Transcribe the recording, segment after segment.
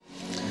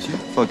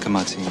Vodka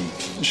martini.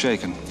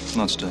 Shaken,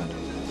 not stirred.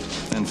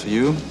 And for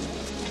you?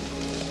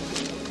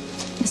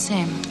 The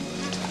same.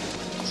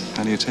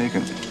 How do you take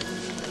it?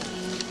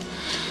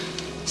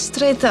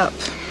 Straight up.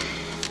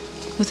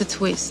 With a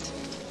twist.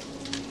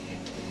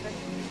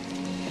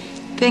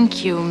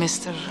 Thank you,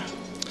 Mr.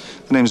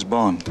 The name's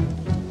Bond.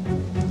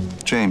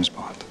 James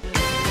Bond.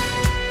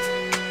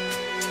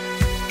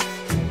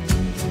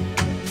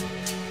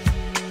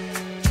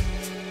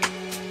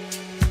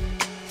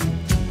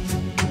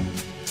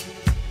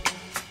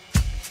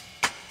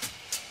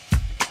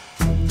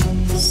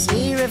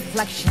 See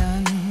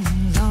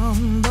reflections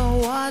on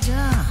the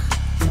water,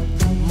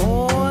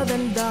 more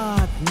than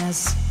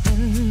darkness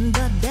in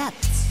the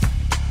depths.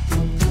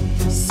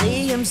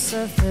 See him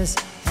surface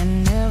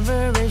in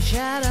every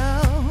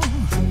shadow.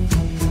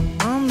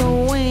 On the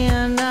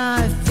wind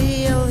I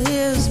feel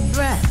his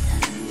breath.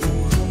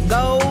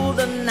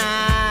 Golden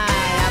eye,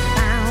 I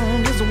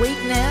found his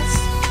weakness.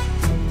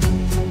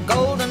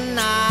 Golden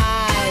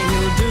eye,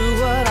 he'll do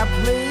what I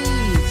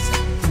please.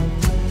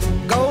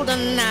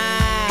 Golden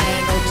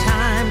eye, no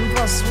time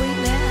for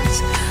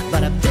sweetness,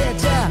 but a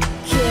bitter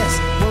kiss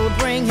will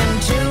bring him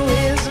to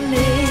his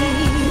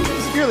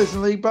knees. You're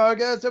listening to League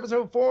Podcast,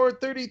 episode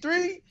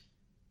 433.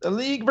 The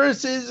League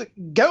versus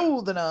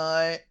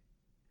GoldenEye.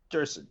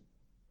 Turson.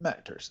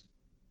 Matt Turson.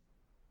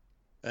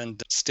 And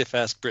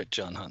stiff-ass Brit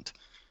John Hunt.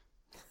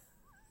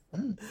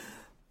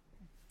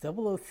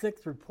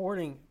 006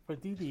 reporting for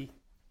DD.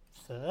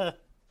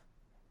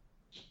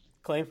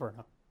 Claim for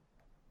him.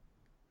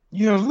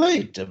 You're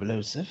late,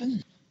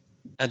 007.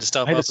 I had to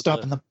stop I had off to stop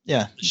at in the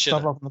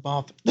stop shitter. off in the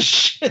bathroom. The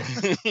shit.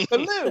 The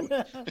loo.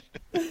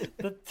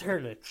 The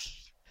turlet.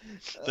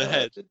 The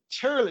head. The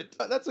turlet.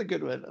 Oh, that's a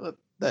good one.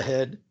 The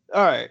head.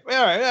 All right.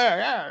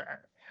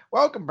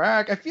 Welcome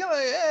back. I feel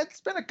like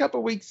it's been a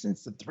couple weeks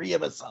since the three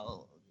of us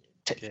all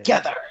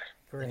together.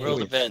 Great.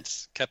 World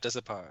events kept us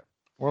apart.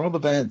 World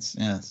events.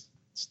 Yes.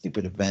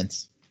 Stupid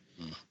events.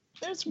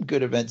 There's some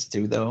good events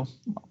too, though.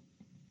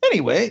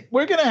 Anyway,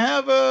 we're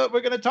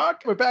gonna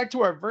talk. We're back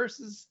to our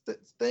versus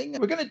thing.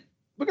 We're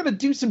gonna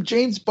do some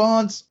James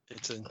Bonds.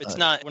 We're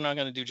not going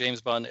to do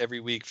James Bond every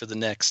week for the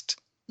next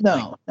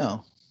No.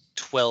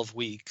 12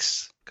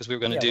 weeks because we were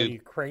going to What, are do you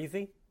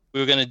crazy?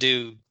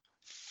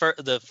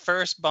 the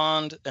first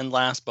Bond and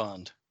last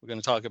Bond. We're going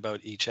to talk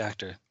about each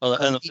actor. Well,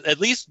 and at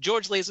least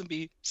George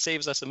Lazenby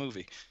saves us a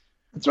movie.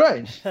 That's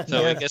right.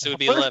 So I guess it would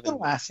be First 11. and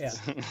last. Yeah.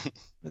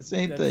 The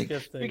same That's thing.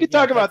 just We could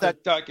talk about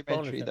that that's a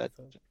documentary. bonus That,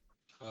 episode.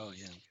 Oh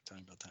yeah, we can talk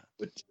about that.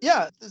 but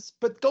yeah,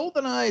 but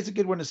GoldenEye is a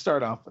good one to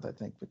start off with, I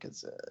think,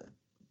 because.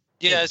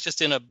 Yeah, it's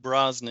just in a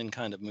Brosnan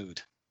kind of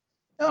mood.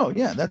 Oh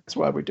yeah, that's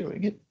why we're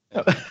doing it.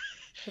 That's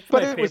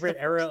But my it was favorite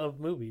the- era of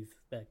movies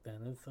back then.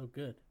 It's so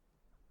good.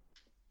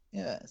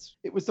 Yes,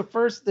 it was the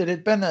first that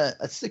had been a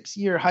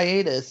 6-year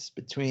hiatus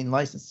between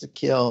License to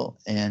Kill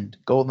and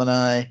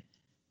GoldenEye,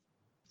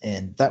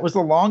 and that was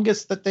the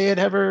longest that they had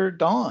ever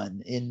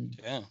gone in.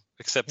 Yeah,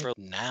 except for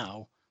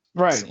now.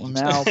 Right. Well,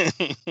 now,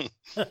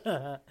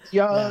 Now.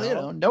 you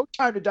know, No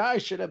Time to Die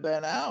should have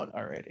been out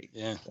already.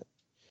 Yeah.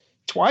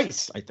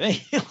 Twice, I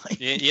think.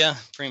 Yeah,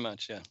 pretty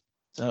much. Yeah.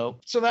 So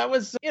that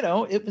was,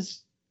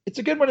 it's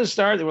a good one to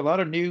start. There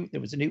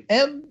was a new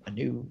M, a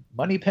new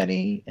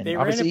Moneypenny, and They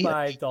ran obviously it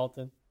by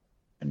Dalton.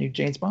 a new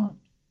James Bond.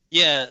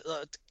 Yeah,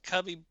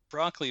 Cubby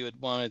Broccoli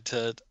had wanted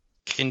to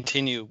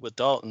continue with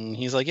Dalton.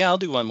 He's like, yeah, I'll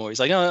do one more. He's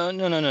like,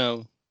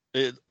 no.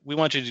 We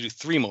want you to do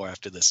 3 more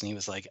after this. And he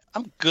was like,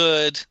 I'm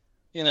good.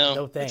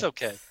 No thanks. It's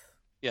okay.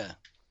 Yeah.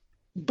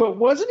 But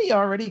wasn't he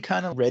already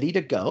kind of ready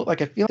to go?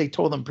 Like, I feel like they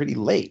told him pretty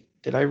late.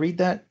 Did I read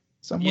that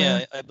somewhere?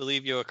 Yeah, I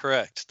believe you are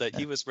correct that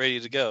he was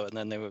ready to go, and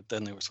then they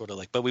were sort of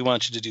like, but we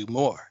want you to do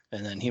more.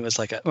 And then he was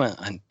like, well,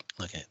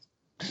 look at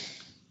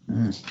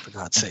for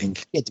God's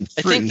sake. Get to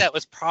I free. think that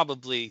was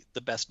probably the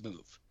best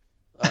move.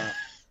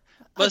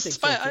 But think it's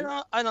so, fine.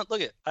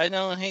 too. I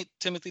don't hate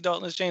Timothy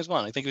Dalton as James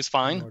Bond. I think he was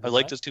fine. Nor I do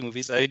liked I. those 2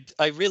 movies.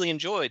 I really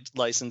enjoyed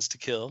License to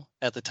Kill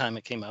at the time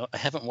it came out. I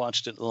haven't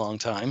watched it in a long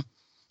time,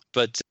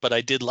 but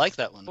I did like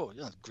that one. Oh,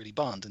 yeah, gritty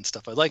Bond and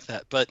stuff. I like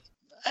that. But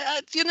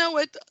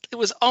it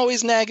was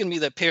always nagging me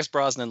that Pierce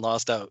Brosnan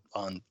lost out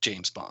on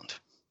James Bond.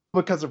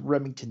 because of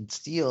Remington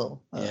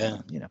Steele. Yeah.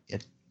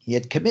 He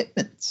had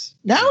commitments.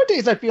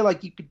 Nowadays, I feel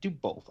like you could do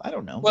both. I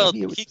don't know. Well,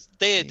 Maybe it was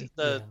they had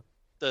Yeah.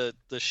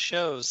 the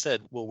show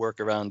said we'll work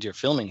around your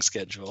filming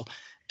schedule,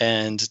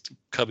 and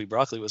Cubby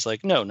Broccoli was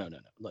like, no.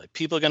 Like,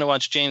 people are going to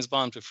watch James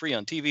Bond for free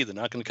on TV. They're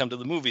not going to come to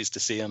the movies to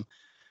see him.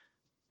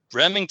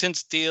 Remington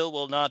Steele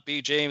will not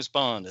be James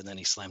Bond. And then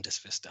he slammed his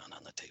fist down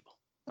on the table.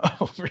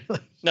 Oh,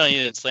 really? No, he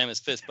didn't slam his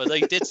fist, but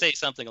he did say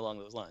something along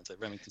those lines that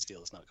Remington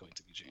Steele is not going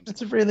to be James That's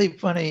Bond. a really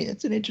funny.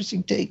 It's an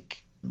interesting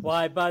take.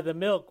 Why buy the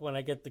milk when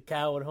I get the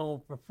cow at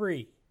home for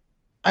free?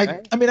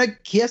 I mean, I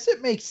guess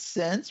it makes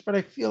sense, but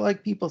I feel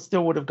like people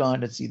still would have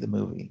gone to see the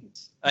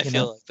movies. I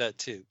feel like that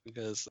too,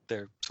 because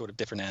they're sort of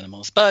different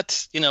animals.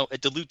 But,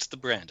 it dilutes the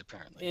brand,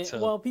 apparently.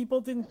 Well,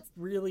 people didn't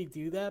really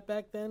do that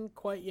back then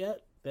quite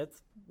yet.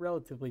 That's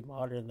relatively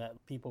modern that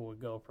people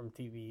would go from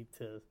TV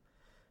to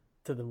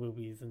to the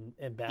movies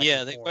and back.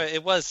 Yeah, and forth.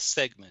 it was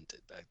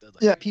segmented back then.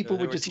 Like, Yeah, people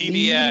there would were just TV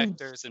leave.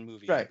 actors and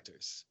movie Right.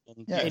 actors.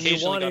 And Yeah. you And you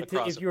occasionally got wanted a to,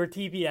 if crossover. you were a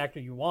TV actor,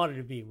 you wanted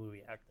to be a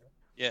movie actor.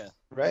 Yeah.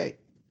 Right.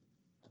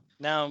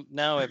 Now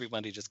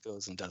everybody just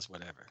goes and does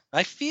whatever.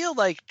 I feel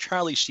like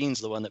Charlie Sheen's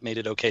the one that made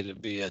it okay to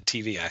be a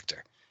TV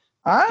actor.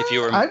 If you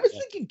were- I was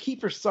yeah. thinking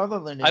Kiefer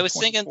Sutherland. In I was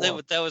thinking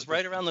 24. that was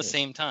right around the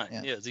same time.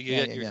 Yeah. Yeah, so you Yeah,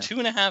 got yeah, your yeah.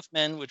 2.5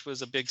 Men, which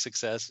was a big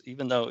success,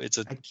 even though it's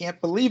a I can't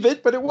believe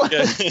it, but it was.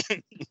 yeah.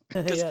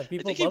 Yeah, I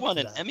people think he loved won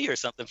an that. Emmy or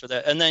something for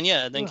that. And then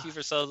Ugh.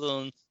 Kiefer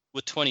Sutherland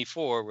with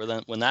 24,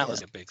 when that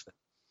was Yeah. a big thing.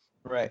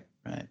 Right.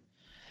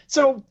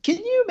 So can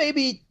you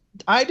maybe?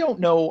 I don't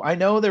know. I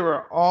know there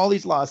were all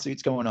these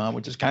lawsuits going on,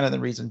 which is kind of the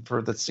reason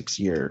for the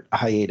 6-year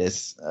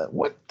hiatus.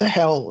 What the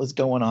hell is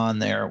going on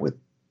there with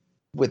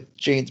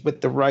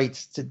the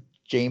rights to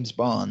James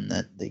Bond?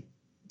 Do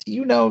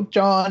you know,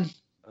 John?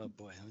 Oh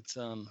boy, it's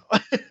a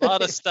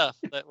lot of stuff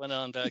that went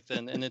on back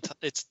then, and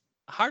it's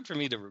hard for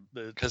me to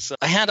because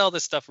I had all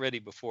this stuff ready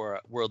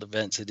before world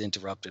events had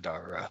interrupted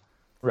our.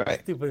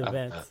 Right. Stupid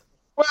events.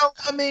 Well,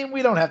 I mean,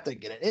 we don't have to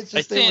get it. It's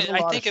just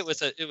I think it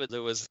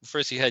was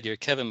first you had your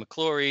Kevin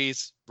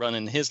McClory's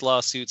running his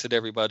lawsuits at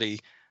everybody,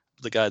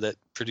 the guy that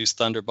produced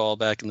Thunderball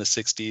back in the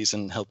 60s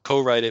and helped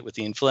co-write it with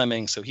Ian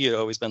Fleming. So he had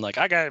always been like,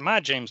 I got my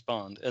James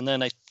Bond. And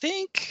then I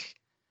think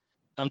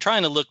I'm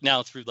trying to look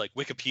now through like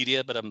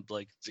Wikipedia, but I'm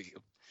like,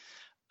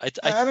 I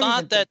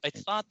thought that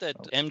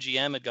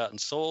MGM had gotten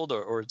sold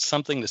or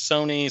something to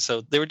Sony.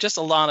 So there were just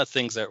a lot of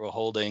things that were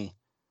holding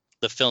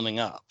the filming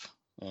up.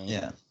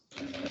 Yeah.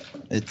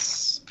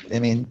 I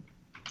mean,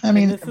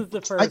 This is the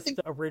I first think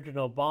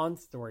original Bond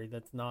story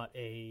that's not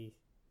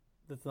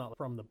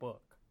from the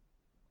book.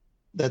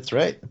 that's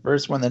right. The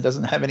first one that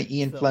doesn't have any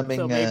Ian Fleming.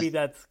 So maybe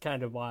that's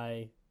kind of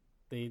why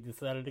they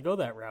decided to go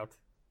that route.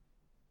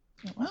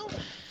 Well,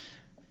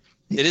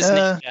 it is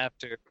named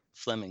after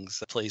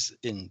Fleming's place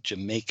in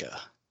Jamaica.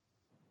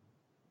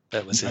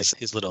 That was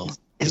his little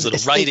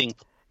estate. writing.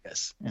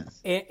 Yes.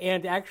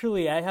 And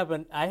actually, I have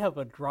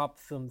a drop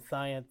some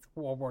science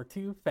World War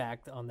II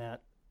fact on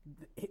that.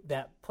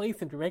 That place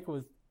in Jamaica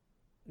was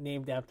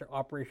named after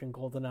Operation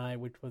GoldenEye,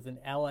 which was an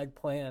Allied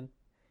plan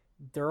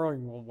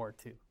during World War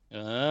II.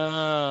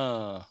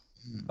 Oh.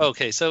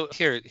 Okay, so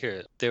here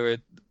there were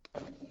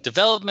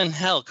development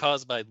hell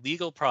caused by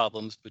legal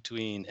problems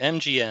between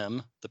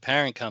MGM, the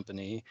parent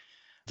company,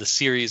 the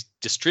series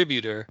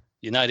distributor,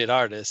 United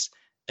Artists,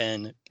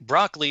 and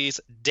Broccoli's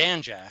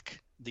Danjak,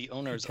 the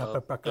owners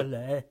of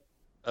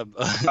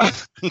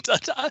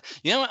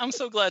you know, I'm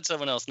so glad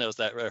someone else knows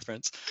that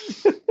reference.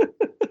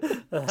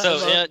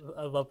 So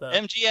I love that.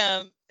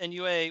 MGM and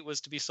UA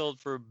was to be sold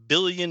for $1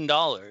 billion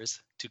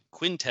to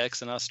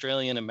Quintex, an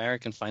Australian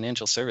American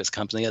financial service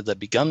company that had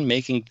begun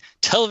making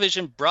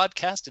television,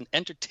 broadcast, and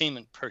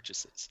entertainment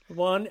purchases.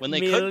 $1 When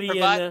they couldn't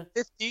provide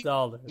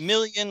 $50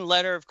 million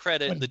letter of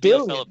credit, the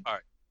deal fell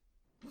apart.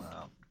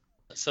 Wow.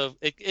 So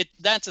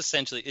that's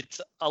essentially,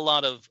 it's a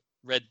lot of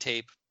red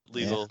tape,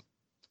 legal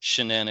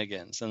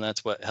shenanigans, and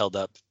that's what held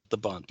up the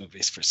Bond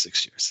movies for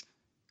 6 years.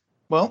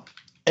 Well,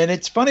 and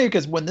it's funny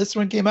because when this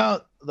one came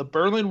out, the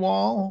Berlin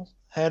Wall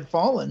had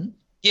fallen.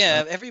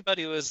 Yeah,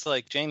 everybody was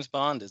like, James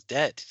Bond is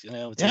dead. You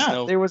know,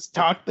 there was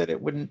talk that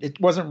it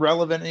wasn't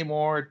relevant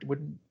anymore. It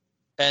wouldn't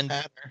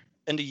matter.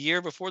 And a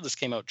year before this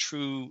came out,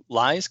 True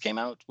Lies came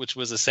out, which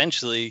was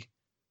essentially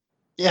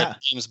a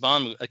James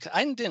Bond movie.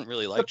 I didn't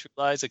really like True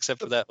Lies except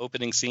for that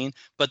opening scene,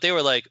 but they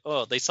were like,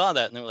 oh, they saw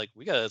that and they were like,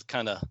 we got to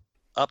kind of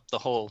up the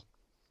whole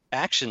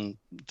action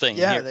thing.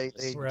 Yeah, here. they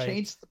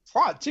changed the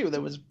plot too.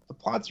 The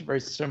plots are very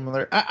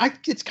similar.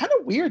 It's kind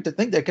of weird to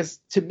think that because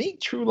to me,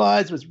 True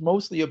Lies was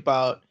mostly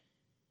about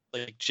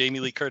like Jamie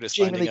Lee Curtis.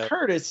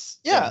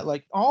 Yeah,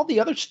 like all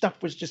the other stuff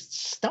was just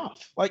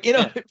stuff. Like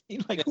what I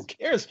mean? Like who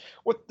cares?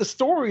 What the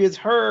story is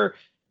her.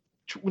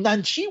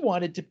 And she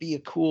wanted to be a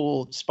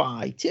cool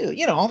spy too.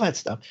 You know, all that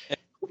stuff. Yeah.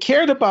 Who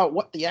cared about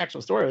what the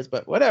actual story was?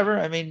 But whatever.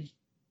 I mean,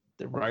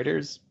 the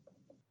writers,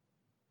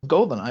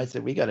 GoldenEye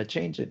said we got to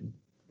change it.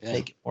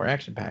 Make it more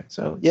action packed.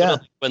 So yeah.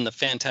 When the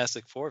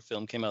Fantastic Four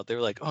film came out, they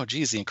were like, "Oh,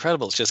 geez, The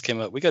Incredibles just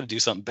came out. We got to do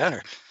something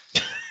better."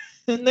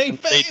 And they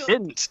failed. They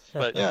didn't.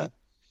 But yeah.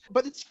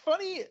 But it's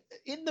funny.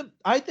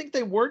 I think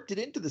they worked it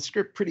into the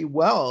script pretty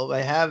well by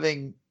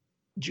having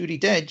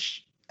Judi Dench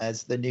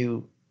as the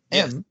new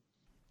M,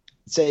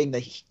 saying that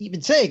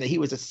he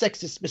was a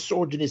sexist,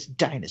 misogynist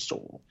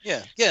dinosaur.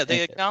 Yeah.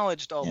 They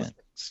acknowledged all the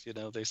things. You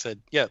know, they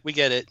said, "Yeah, we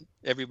get it.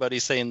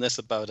 Everybody's saying this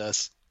about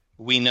us.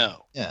 We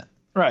know." Yeah.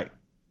 Right.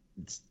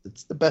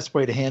 It's the best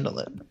way to handle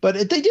it.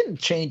 But they didn't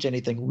change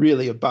anything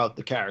really about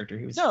the character.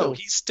 He's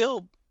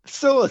still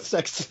a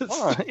sexist.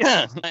 Oh,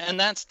 yeah, and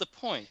that's the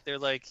point. They're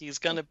like, he's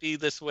going to be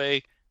this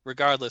way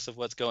regardless of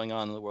what's going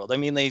on in the world. I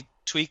mean, they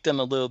tweaked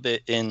him a little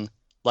bit in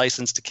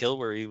License to Kill,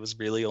 where he was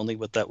really only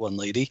with that one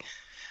lady.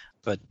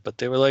 But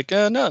they were like,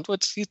 no,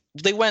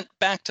 they went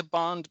back to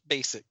Bond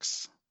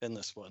basics in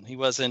this one. He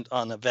wasn't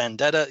on a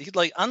vendetta.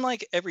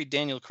 Unlike every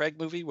Daniel Craig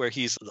movie where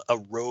he's a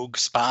rogue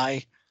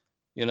spy.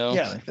 You know,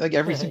 like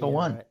every single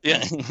one. Right.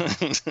 Yeah,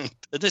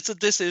 this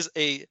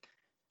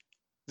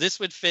this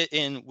would fit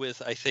in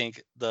with, I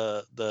think,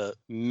 the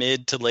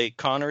mid to late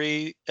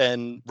Connery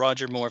and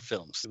Roger Moore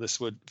films.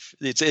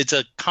 It's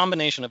a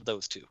combination of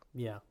those two.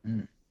 Yeah.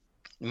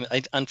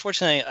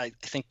 Unfortunately, I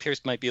think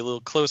Pierce might be a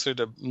little closer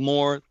to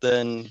Moore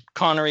than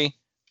Connery,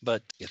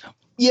 but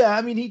Yeah,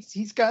 I mean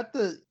he's got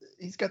the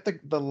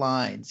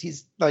lines.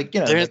 He's like,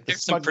 there's like the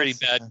some pretty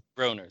smugness. bad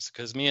groaners,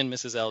 because me and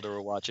Mrs. Elder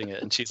were watching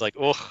it, and she's like,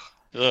 oh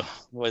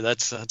boy,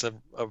 that's a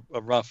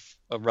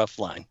rough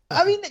line.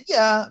 I mean,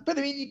 yeah, but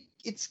I mean,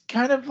 it's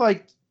kind of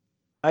like,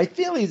 I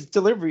feel his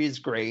delivery is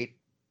great.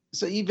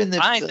 So even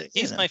if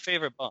he's my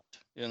favorite Bond,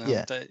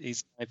 Yeah.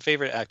 he's my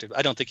favorite actor.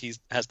 I don't think he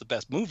has the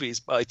best movies,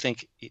 but I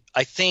think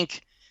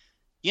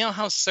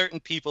how certain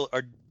people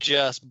are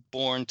just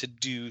born to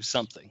do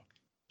something.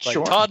 Like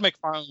Sure. Todd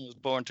McFarlane was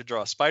born to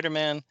draw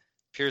Spider-Man.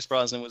 Pierce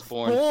Brosnan was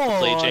born to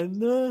play James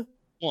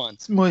Bond.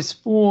 It's my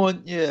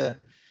spawn, yeah.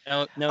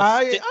 Now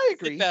I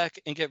agree. Sit back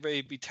and get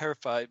ready to be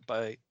terrified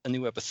by a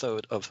new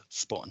episode of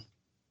Spawn.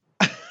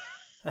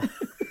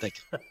 Thank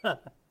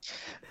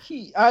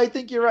you. I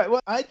think you're right.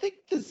 Well, I think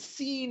the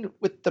scene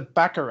with the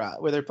Baccarat,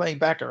 where they're playing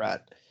Baccarat,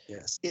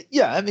 Yes.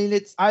 I mean,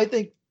 I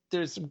think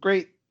there's some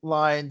great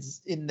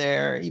lines in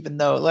there, even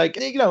though, like,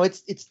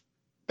 it's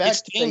back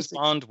It's to James basics.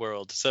 Bond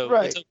world, so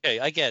Right. it's okay.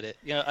 I get it.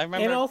 I remember.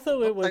 And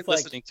also it was like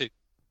listening to.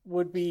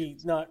 would be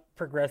not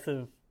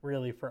progressive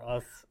really for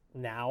us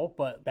now,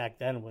 but back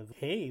then was,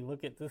 hey,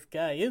 look at this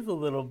guy is a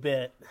little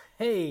bit,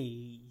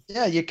 hey.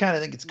 Yeah, you kind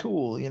of think it's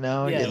cool,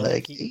 Yeah, You're like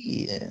like,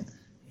 yeah.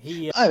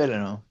 He I don't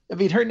know. I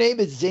mean, her name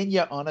is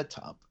Xenia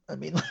Onatopp. I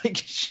mean,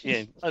 like,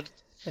 Yeah.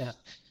 Yeah.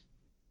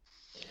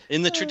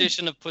 In the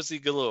tradition of Pussy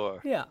Galore.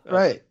 Yeah.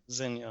 Right.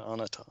 Xenia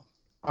Onatopp.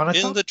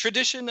 Onatopp? In the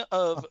tradition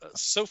of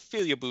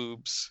Sophia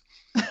Boobs.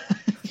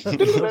 I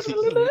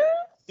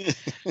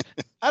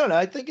don't know.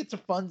 I think it's a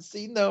fun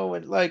scene though,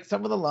 and like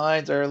some of the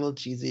lines are a little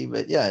cheesy,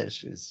 but yeah, it's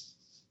just.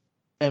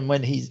 And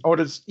when he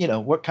orders,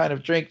 what kind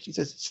of drink, she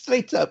says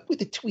straight up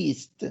with a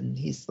twist, and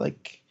he's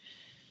like,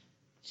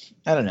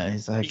 I don't know.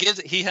 He's like,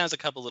 He has a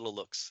couple little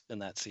looks in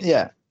that scene.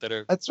 yeah, That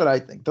are that's what I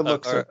think. The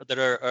looks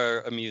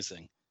are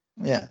amusing.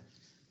 yeah.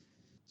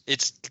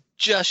 It's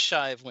just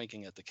shy of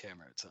winking at the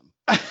camera at some.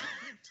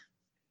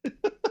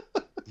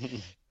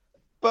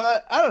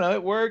 But I don't know,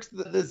 it works.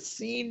 The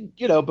scene,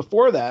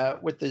 before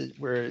that,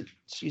 where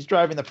she's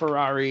driving the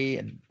Ferrari,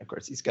 and of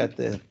course he's got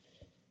the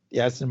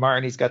Aston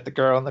Martin, he's got the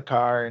girl in the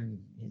car, and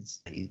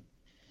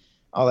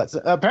all that.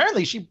 So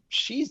apparently,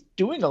 she's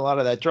doing a lot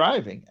of that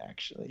driving,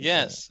 actually.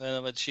 Yes,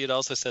 but she had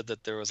also said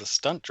that there was a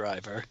stunt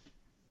driver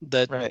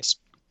that Right.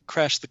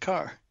 crashed the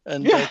car,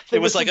 and Yeah, it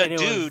was like a and it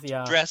was- dude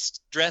yeah.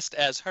 dressed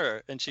as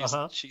her, and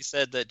she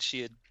said that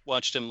she had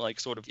watched him like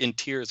sort of in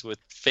tears with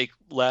fake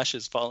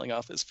lashes falling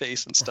off his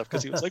face and stuff,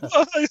 because he was like,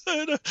 oh,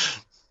 It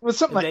was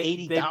something like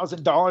They-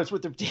 $80,000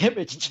 worth of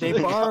damage. To They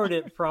the borrowed car.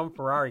 it from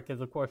Ferrari because,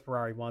 of course,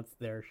 Ferrari wants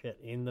their shit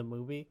in the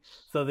movie.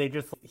 So he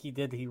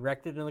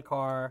wrecked it in the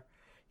car.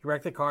 He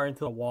wrecked the car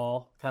into a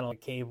wall, kind of like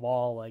a cave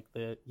wall, like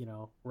the,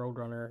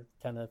 Roadrunner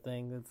kind of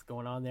thing that's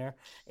going on there.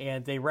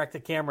 And they wrecked the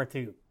camera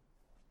too.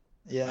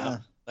 Yeah.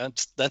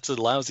 that's a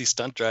lousy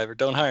stunt driver.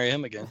 Don't hire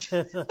him again.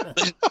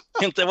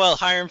 Well,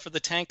 hire him for the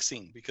tank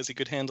scene, because he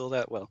could handle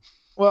that well.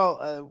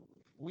 Well,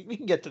 we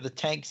can get to the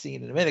tank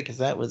scene in a minute, because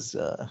that was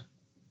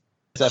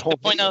that whole.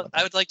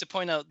 I would like to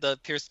point out the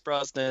Pierce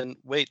Brosnan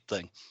weight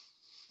thing.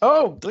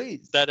 Oh,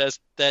 please.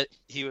 That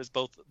he was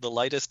both the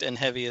lightest and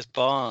heaviest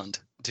Bond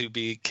to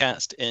be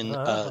cast in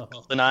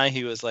GoldenEye.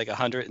 He was like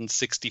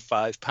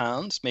 165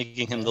 pounds,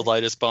 making him the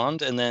lightest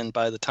Bond. And then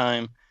by the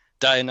time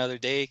Die Another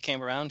Day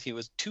came around, he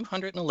was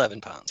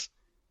 211 pounds.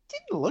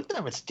 Didn't look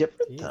that much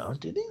different though,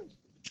 did he?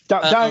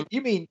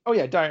 You mean? Oh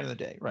yeah, Die Another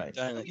Day, right?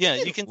 Yeah,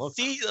 you can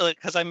see,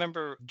 because I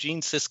remember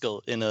Gene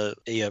Siskel in a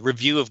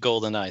review of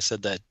GoldenEye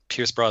said that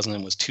Pierce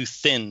Brosnan was too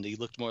thin. He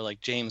looked more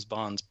like James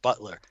Bond's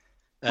butler.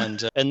 And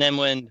then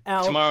when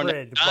Tomorrow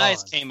Never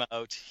Dies came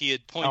out, he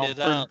had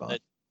pointed out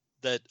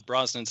that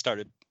Brosnan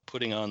started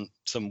putting on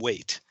some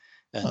weight,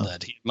 and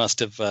that he must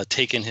have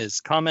taken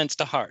his comments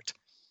to heart.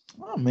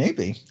 Oh,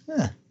 maybe.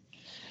 Yeah.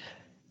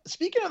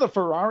 Speaking of the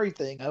Ferrari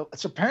thing,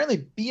 so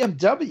apparently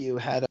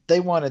BMW they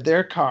wanted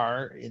their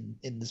car in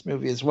this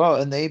movie as well,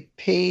 and they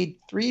paid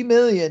 $3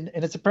 million,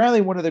 and it's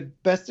apparently one of the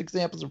best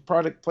examples of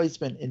product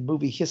placement in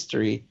movie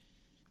history,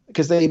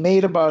 because they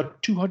made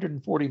about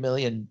 $240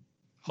 million,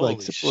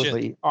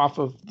 supposedly off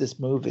of this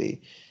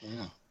movie.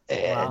 Yeah.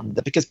 And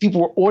because people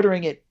were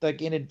ordering it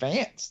like in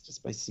advance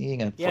just by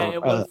seeing it. Yeah,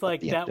 it was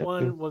like that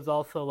one was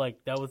also like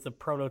that was the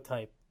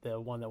prototype, the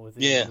one that was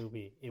in the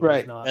movie. It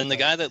right. Was not, and the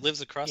guy that lives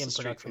across the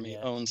street from me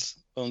yet. owns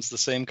the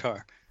same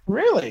car.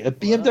 Really, a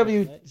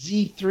BMW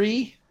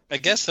Z3? I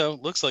guess so.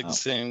 Looks like the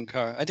same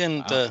car. I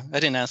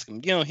didn't ask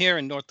him. Here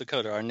in North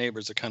Dakota, our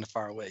neighbors are kind of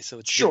far away, so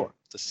it's sure.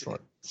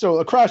 So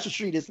across the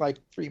street is like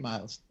 3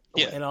 miles.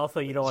 Yeah, and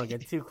also you don't want to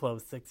get too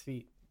close, 6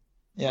 feet.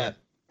 Yeah,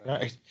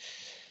 right.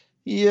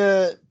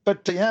 Yeah,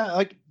 but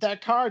like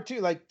that car too,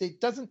 like it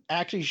doesn't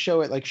actually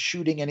show it like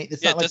shooting any.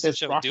 It's not like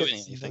there's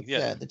rockets. Anything.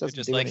 Yeah, it doesn't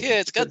just anything.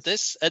 It's got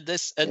this and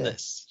this and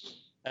this,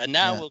 and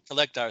now we'll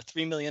collect our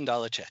 $3 million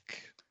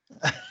check.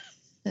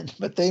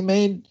 But they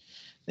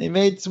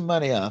made some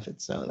money off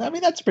it. So I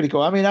mean, that's pretty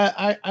cool. I mean,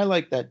 I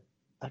like that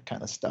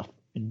kind of stuff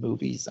in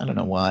movies. I don't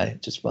know why.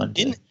 It's just fun.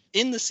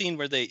 In the scene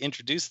where they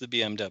introduce the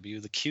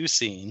BMW, the Q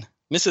scene,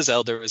 Mrs.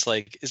 Elder is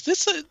like, "Is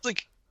this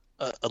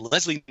a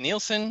Leslie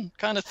Nielsen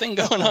kind of thing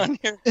going on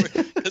here?"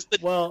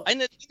 Well, I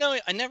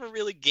never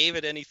really gave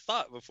it any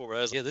thought before. I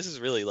was like, yeah, this is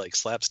really like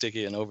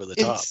slapsticky and over the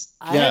top.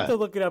 I had to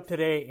look it up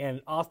today, and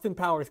Austin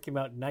Powers came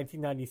out in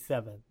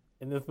 1997,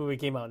 and this movie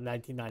came out in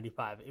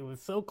 1995. It was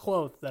so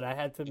close that I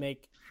had to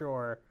make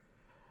sure.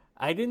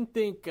 I didn't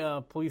think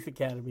Police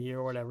Academy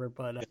or whatever,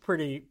 but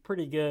pretty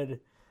good.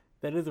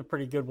 That is a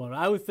pretty good one.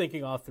 I was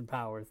thinking Austin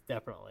Powers,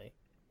 definitely.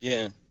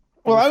 Yeah.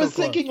 Well, I was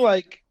thinking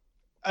like,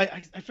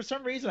 I for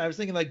some reason I was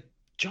thinking like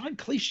John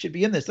Cleese should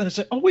be in this. And I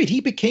said, oh wait,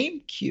 he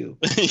became Q.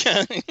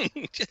 Yeah.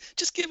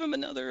 Just give him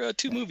another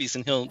 2 movies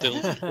and he'll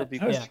be.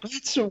 I was like,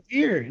 that's so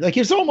weird. Like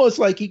it's almost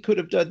like he could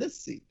have done this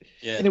scene,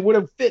 and it would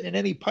have fit in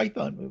any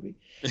Python movie.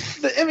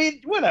 I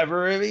mean,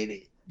 whatever. I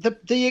mean,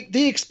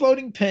 the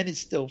exploding pen is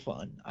still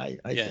fun. I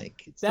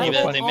think it's that,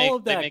 still fun. all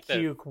of that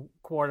Q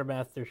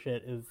quartermaster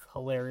shit is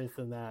hilarious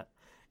in that.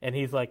 And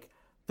he's like,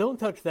 "Don't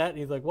touch that." And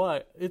he's like,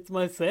 "What? It's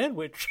my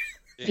sandwich."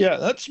 Yeah,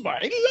 that's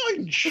my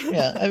lunch.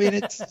 Yeah, I mean,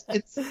 it's.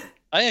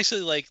 I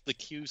actually like the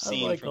Q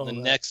scene from the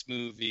next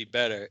movie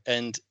better.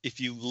 And if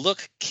you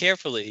look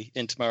carefully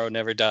in Tomorrow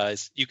Never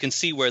Dies, you can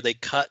see where they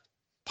cut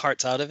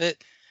parts out of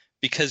it,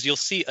 because you'll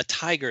see a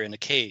tiger in a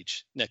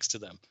cage next to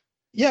them.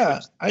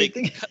 Yeah, I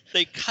think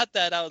they cut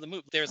that out of the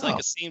movie. There's like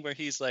a scene where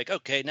he's like,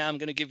 "Okay, now I'm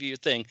going to give you your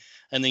thing,"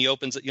 and then he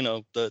opens it.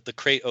 The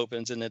crate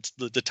opens, and it's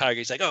the tiger.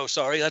 He's like, "Oh,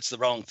 sorry, that's the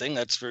wrong thing.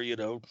 That's for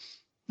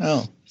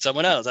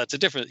someone else. That's a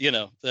different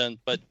Then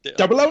but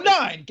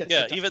 009.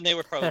 Yeah, even they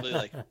were probably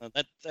like,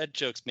 that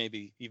joke's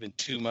maybe even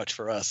too much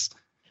for us.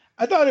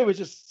 I thought it was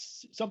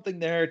just something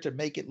there to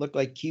make it look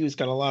like Q's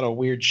got a lot of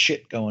weird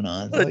shit going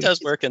on. Well, it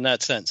does work in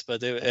that sense,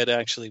 but it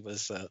actually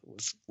was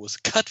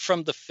cut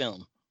from the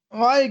film.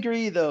 Well, I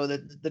agree though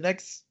that the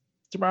next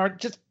Tomorrow,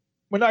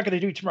 we're not going to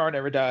do Tomorrow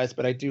Never Dies,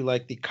 but I do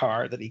like the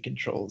car that he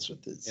controls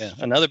with his. Yeah,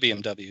 another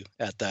BMW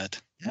at that.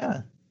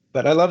 Yeah,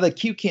 but I love that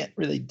Q can't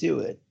really do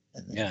it.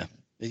 Yeah,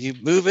 you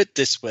move it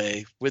this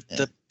way with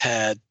the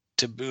pad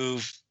to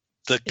move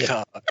the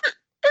car.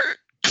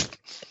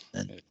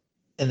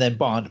 And then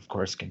Bond, of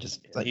course, can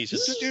just like he's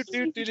just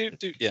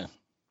do. Yeah,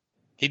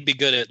 he'd be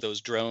good at those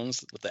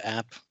drones with the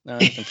app. Now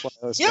he can fly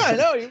those. Yeah, I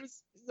know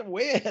he's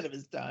way ahead of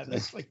his time.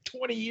 That's like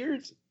 20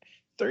 years.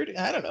 30,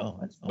 I don't know.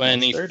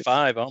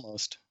 25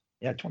 almost.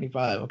 Yeah,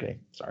 25. Okay,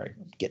 sorry,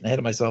 I'm getting ahead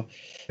of myself.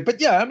 But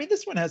yeah, I mean,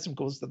 this one has some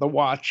cool stuff. The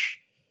watch.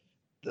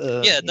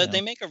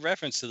 They make a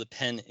reference to the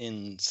pen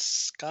in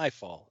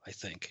Skyfall. I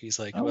think he's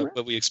like, "What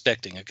were we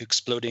expecting? Like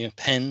exploding a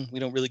pen? We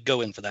don't really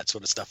go in for that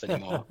sort of stuff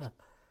anymore."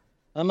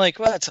 I'm like,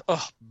 "What?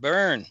 Oh,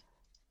 burn!"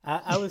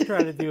 I was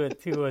trying to do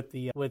it too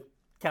with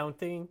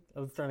counting. I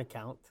was trying to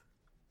count.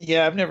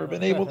 Yeah, I've never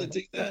been able to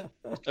do that.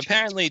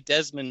 Apparently,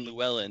 Desmond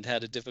Llewellyn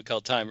had a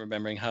difficult time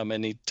remembering how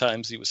many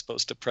times he was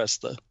supposed to press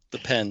the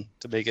pen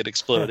to make it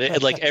explode.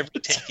 Like every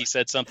take, he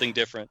said something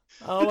different.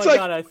 Oh my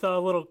God! I saw a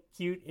little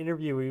cute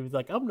interview where he was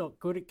like, "I'm not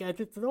good at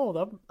gadgets at all.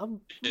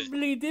 I'm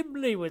dibbly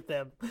dibbly with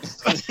them."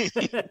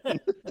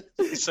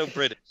 So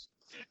British.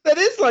 That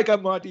is like a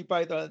Monty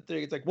Python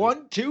thing. It's like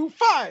 1, 2,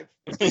 5.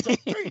 It's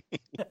like 3.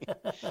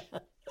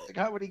 Like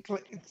how would he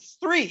click? It's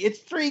 3. It's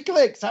 3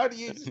 clicks. How do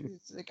you?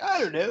 It's like I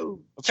don't know.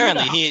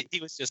 Apparently, he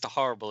was just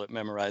horrible at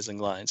memorizing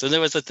lines. And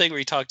there was a thing where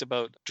he talked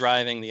about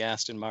driving the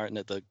Aston Martin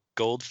at the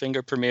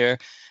Goldfinger premiere,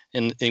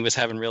 and he was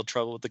having real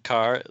trouble with the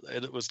car.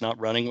 It was not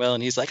running well,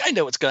 and he's like, "I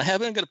know what's going to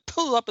happen. I'm going to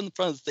pull it up in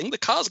front of the thing. The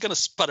car's going to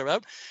sputter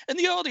out, and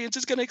the audience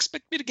is going to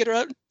expect me to get her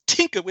out and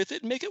tinker with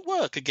it and make it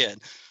work again."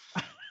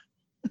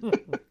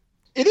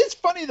 It is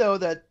funny though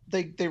that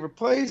they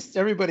replaced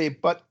everybody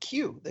but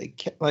Q. They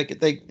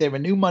have a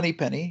new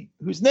Moneypenny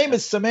whose name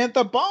is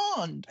Samantha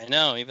Bond. I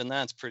know, even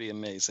that's pretty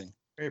amazing.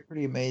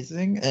 Pretty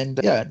amazing, and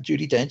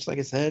Judi Dench, like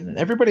I said, and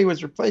everybody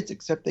was replaced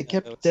except they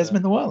kept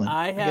Desmond Llewellyn.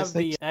 I have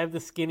the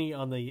skinny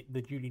on the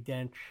Judi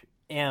Dench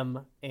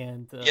M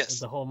and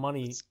the whole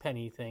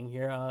Moneypenny thing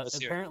here.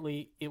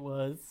 Apparently, it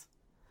was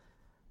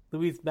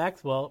Louise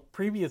Maxwell,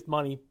 previous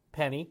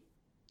Moneypenny,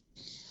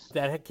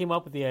 that came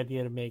up with the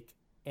idea to make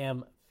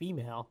M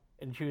female,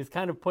 and she was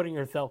kind of putting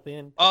herself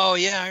in. Oh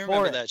yeah, I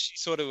remember that. She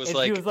sort of was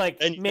she was like,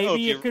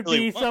 maybe it could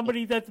be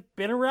somebody that's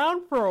been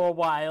around for a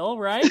while,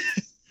 right?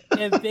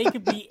 And they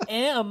could be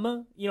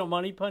M,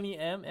 Moneypenny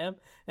M. And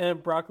then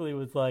Broccoli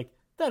was like,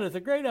 that is a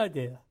great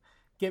idea.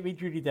 Get me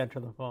Judi Dench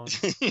on the phone.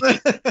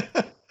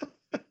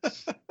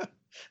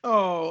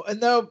 Oh, and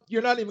now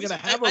you're not even going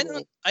to have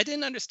I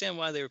didn't understand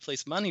why they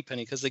replaced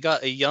Moneypenny, because they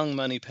got a young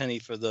Moneypenny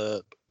for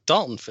the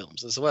Dalton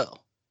films as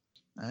well.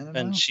 I don't know.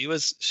 And she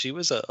was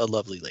a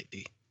lovely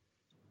lady.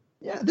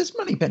 Yeah, this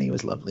Moneypenny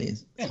was lovely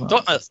as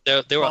well.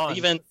 There were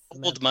even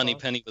old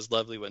Moneypenny was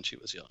lovely when she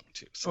was young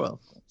too. So. Well,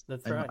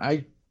 that's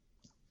right.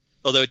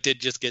 Although it did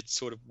just get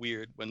sort of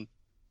weird when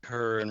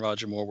her and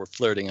Roger Moore were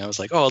flirting. I was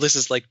like, oh, this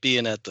is like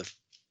being at the.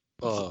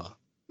 Oh.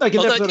 Like an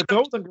Although, episode of you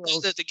know, Golden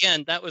Girls.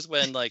 Again, that was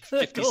when like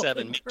 57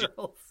 Golden made you-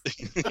 Girls.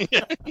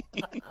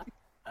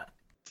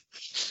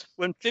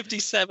 when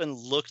 57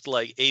 looked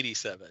like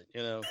 87.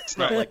 You know, it's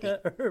not like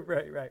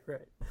right.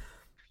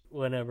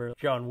 Whenever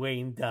John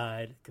Wayne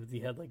died, because he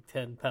had like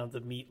 10 pounds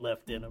of meat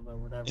left in him or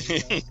whatever. You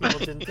know, people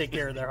didn't take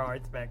care of their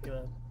hearts back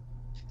then.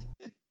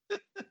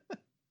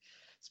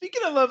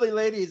 Speaking of lovely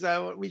ladies,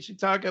 we should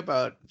talk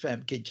about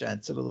Famke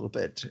Janssen a little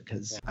bit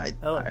because I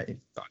thought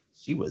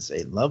she was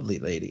a lovely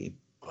lady.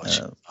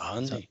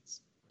 honey.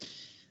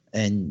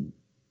 And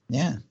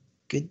yeah,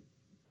 good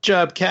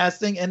job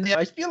casting. And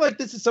I feel like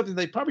this is something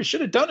they probably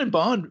should have done in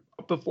Bond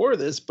before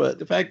this, but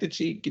the fact that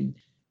she can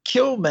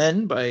kill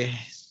men by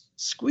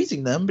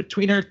squeezing them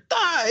between her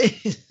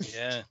thighs.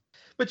 Yeah.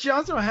 But she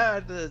also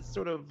had the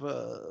sort of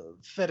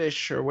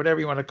fetish or whatever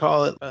you want to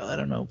call it, I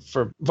don't know,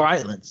 for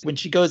violence. When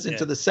she goes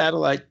into the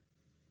satellite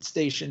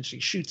station,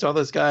 she shoots all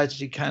those guys.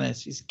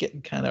 She's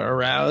getting kind of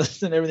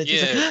aroused and everything.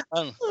 She's Yeah.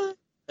 like,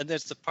 And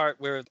there's the part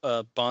where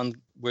Bond,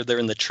 where they're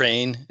in the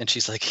train, and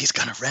she's like, "He's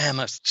gonna ram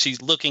us."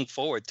 She's looking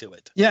forward to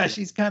it. yeah,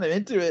 she's kind of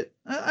into it.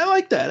 I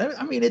like that.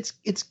 I mean,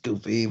 it's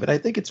goofy, but I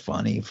think it's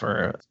funny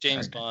for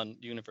James Bond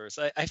universe.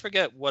 I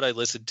forget what I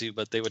listened to,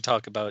 but they would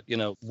talk about, you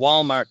know,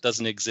 Walmart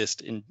doesn't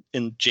exist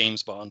in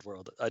James Bond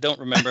world. I don't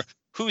remember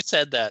who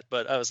said that,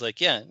 but I was like,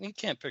 yeah, you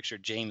can't picture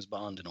James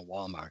Bond in a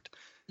Walmart.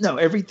 No,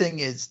 everything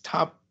is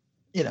top,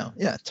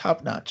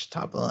 top notch,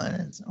 top line.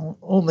 It's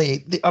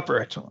only the upper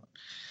echelon.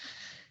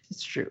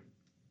 It's true.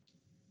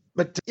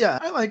 But yeah,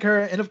 I like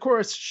her. And of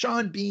course,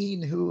 Sean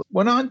Bean, who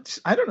went on,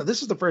 I don't know,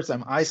 this is the first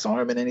time I saw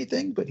him in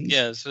anything, but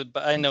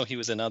but I know he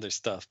was in other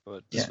stuff,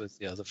 but this was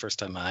the first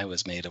time I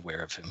was made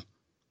aware of him.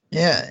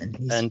 Yeah.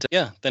 And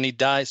then he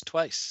dies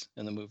twice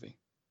in the movie.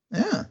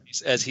 Yeah.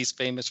 As he's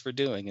famous for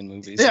doing in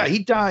movies. Yeah,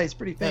 he dies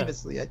pretty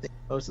famously, I think,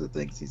 most of the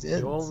things he's in.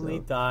 You only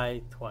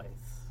die twice.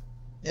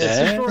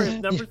 Yeah. Sure,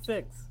 it's number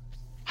 6.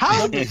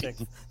 How Number did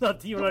 6.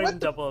 Not even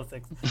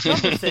 006.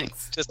 Number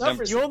 6. Just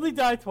Number You only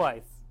die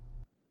twice.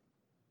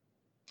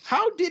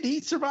 How did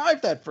he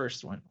survive that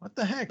first one? What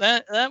the heck?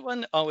 That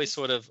one always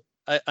sort of,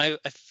 I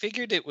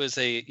figured it was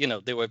they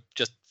were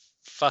just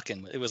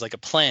fucking. It was like a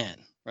plan,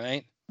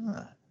 right?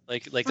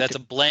 Like that's a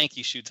blank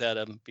he shoots at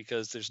him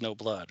because there's no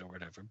blood or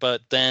whatever.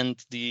 But then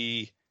But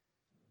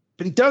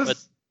he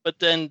does. But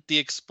then the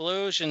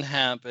explosion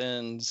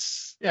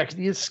happens. Yeah, because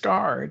he is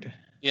scarred.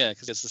 Yeah,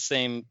 because it's the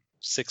same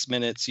 6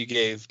 minutes you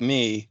gave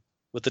me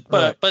with the.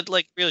 Right. But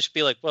like really should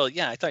be like, well,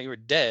 yeah, I thought you were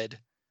dead.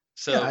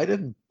 So yeah, I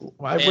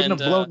wouldn't have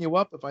blown you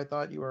up if I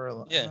thought you were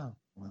alive. Yeah. Oh,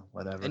 well,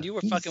 whatever. And you were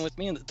fucking with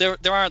me. And there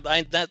are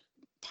that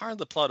part of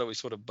the plot always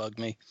sort of bugged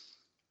me.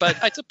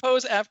 But I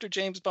suppose after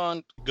James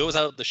Bond goes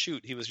out the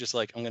chute, he was just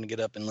like, I'm going to get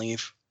up and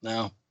leave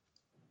now.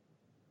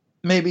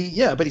 Maybe,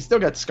 yeah, but he still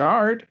got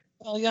scarred.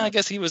 Well, yeah, I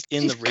guess he was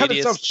in He's the cut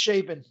radius. himself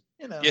shaving,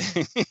 Yeah.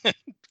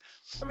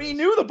 I mean, he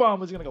knew the bomb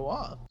was going to go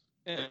off.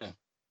 Yeah.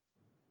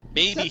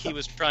 Maybe he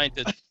was trying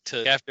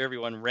to after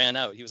everyone ran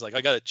out, he was like,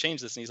 I got to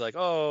change this. And he's like,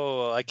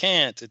 oh, I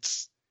can't.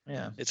 It's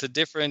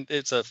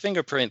a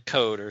fingerprint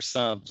code or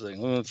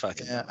something.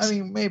 Fucking yeah, I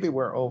mean, maybe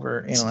we're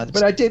over analyzing,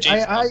 but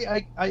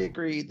I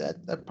agree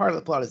that part of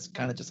the plot is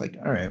kind of just like,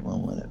 all right, well,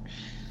 whatever.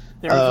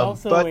 There's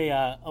also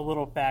a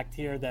little fact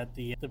here that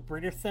the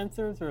British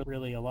censors are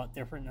really a lot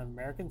different than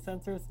American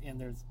censors,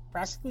 and there's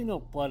practically no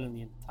blood in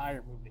the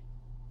entire movie.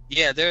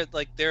 Yeah, they're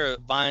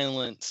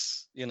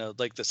violence,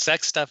 like the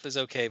sex stuff is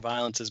okay,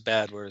 violence is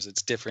bad, whereas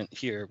it's different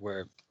here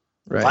where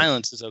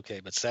violence is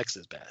okay, but sex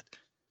is bad.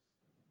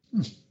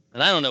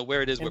 And I don't know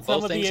where it is where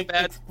both things are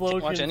bad.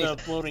 Explosions of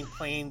floating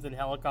planes and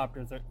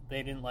helicopters,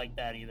 they didn't like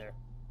that either.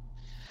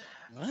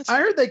 What? I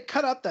heard they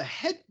cut out the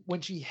head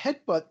when she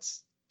headbutts.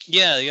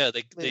 Yeah,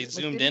 they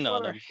zoomed in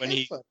on him when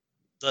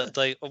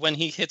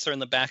he hits her in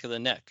the back of the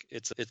neck.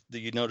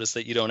 You notice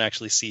that you don't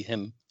actually see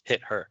him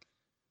hit her.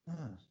 Oh,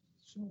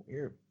 so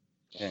weird.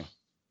 Yeah.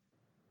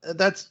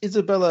 That's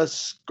Isabella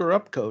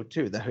Scorupco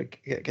too. That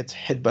gets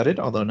headbutted,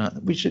 although not.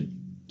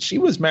 She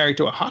was married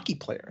to a hockey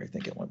player, I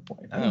think, at one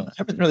point. I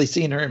haven't really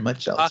seen her in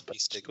much else. Hockey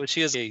stick. Well,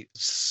 she is a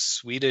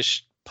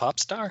Swedish pop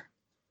star.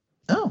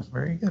 Oh,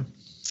 very good.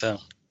 So.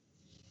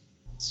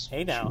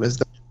 Hey now.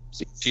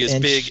 She is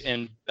big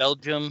in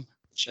Belgium.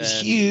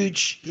 She's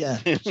huge. Yeah.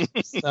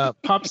 She's a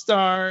pop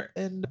star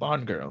and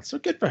Bond girl. So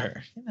good for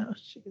her.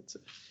 She gets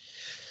it.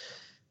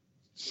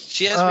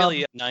 She has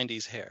really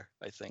 90s hair,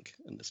 I think,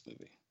 in this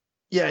movie.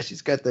 Yeah,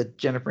 she's got the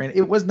Jennifer.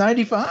 It was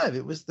 95.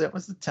 That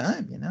was the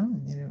time, it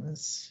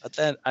was.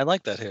 I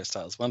like that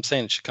hairstyle. So I'm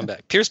saying it should come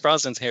back. Pierce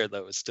Brosnan's hair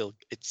though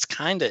it's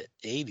kind of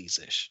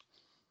 80s-ish.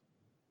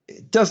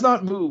 It does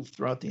not move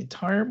throughout the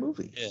entire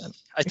movie. Yeah,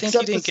 I think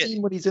except he didn't the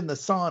scene when he's in the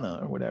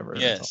sauna or whatever.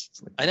 Yes,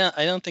 I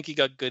don't think he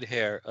got good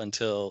hair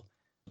until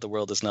The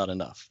World Is Not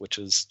Enough, which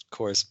is, of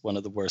course, one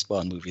of the worst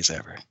Bond movies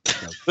ever.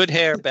 Good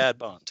hair, bad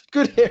Bond.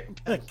 Good hair,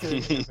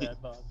 bad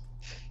Bond.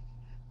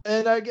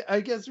 And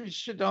I guess we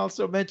should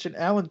also mention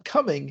Alan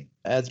Cumming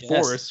as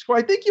Boris, who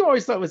I think you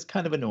always thought was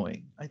kind of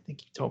annoying. I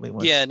think he told me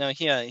once. Yeah, no,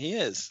 he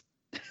is.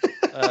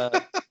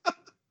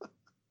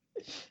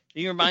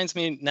 He reminds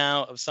me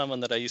now of someone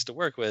that I used to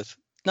work with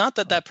not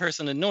that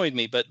person annoyed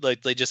me, but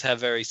like they just have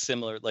very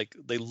similar, like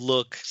they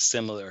look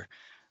similar.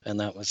 And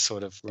that was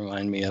sort of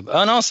remind me of.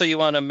 And also you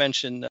want to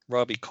mention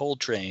Robbie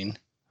Coltrane,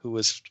 who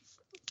was,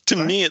 to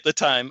me at the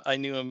time, I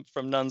knew him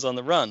from Nuns on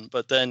the Run,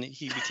 but then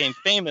he became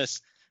famous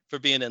for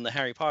being in the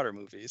Harry Potter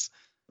movies.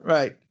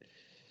 Right.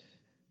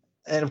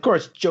 And of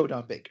course, Joe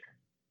Don Baker.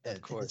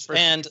 Of course.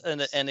 And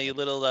a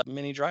little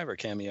Minnie Driver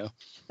cameo.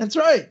 That's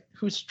right.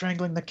 Who's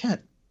strangling the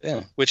cat?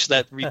 Yeah, which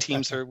that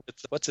reteams her with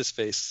what's his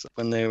face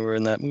when they were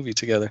in that movie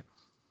together.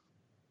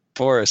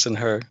 Boris and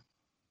her,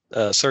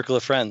 Circle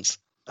of Friends.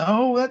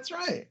 Oh, that's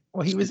right.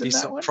 Well, he was in that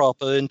so one.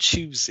 Proper and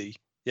choosy.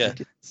 Yeah.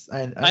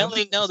 I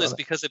only know this that.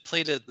 because it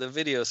played at the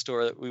video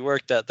store that we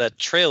worked at, that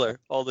trailer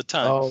all the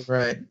time. Oh,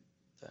 right.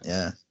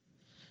 Yeah.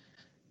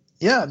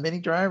 Yeah, Minnie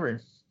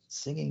Driver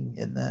singing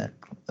in that.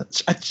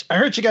 I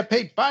heard she got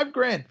paid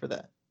 $5,000 for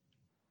that.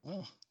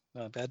 Oh,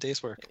 not a bad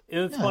day's work. It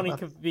was funny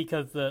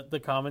because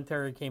the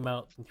commentary came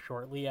out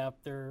shortly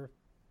after,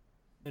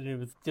 and it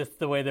was just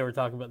the way they were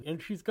talking about it.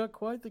 And she's got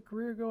quite the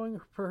career going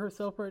for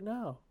herself right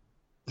now.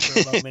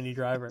 About Minnie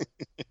Driver.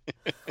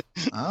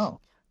 Oh.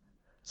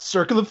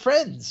 Circle of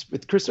Friends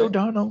with Chris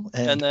O'Donnell.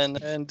 And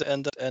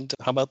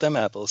how about them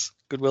apples?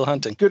 Good Will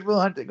Hunting. Good Will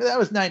Hunting. That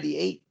was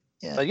 98.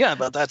 Yeah.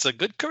 But that's a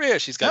good career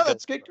she's got.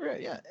 That's a good career,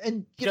 yeah.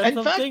 And got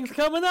some things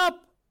coming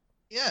up.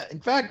 Yeah,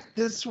 in fact,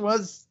 this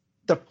was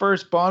the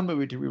first Bond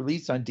movie to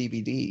release on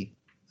DVD.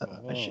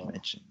 I should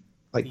mention.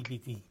 Like,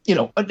 DVD. You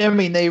know, I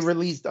mean, they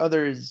released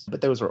others,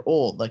 but those were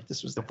old. Like,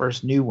 this was the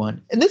first new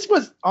one. And this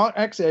was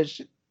actually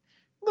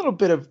a little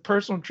bit of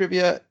personal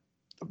trivia.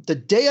 The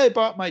day I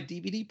bought my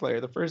DVD player,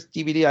 the first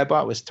DVD I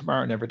bought was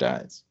Tomorrow Never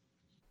Dies.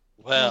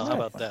 Well, how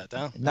about that?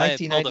 Huh?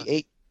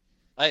 1998.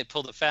 I had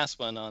pulled a fast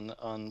one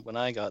on when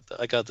I got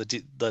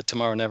the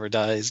Tomorrow Never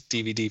Dies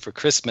DVD for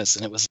Christmas,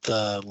 and it was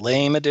the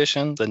lame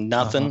edition, the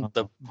nothing,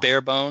 the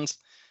bare bones.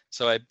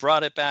 So I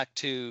brought it back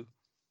to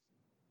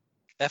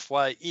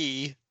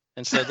FYE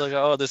and said,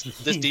 "Look, this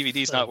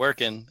DVD's not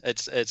working.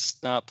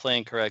 It's not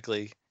playing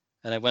correctly."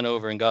 And I went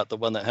over and got the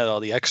one that had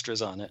all the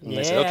extras on it. And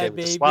they said, okay,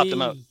 we'll just swap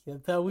them out.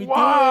 That's how we do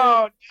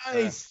it.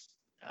 Nice.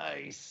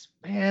 Nice.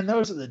 Man,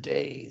 those are the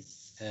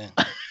days. Yeah.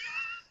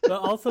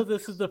 But also,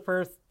 this is the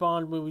first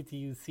Bond movie to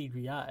use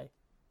CGI.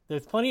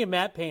 There's plenty of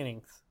matte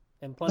paintings.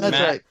 And plenty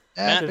matte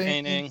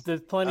painting.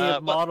 There's plenty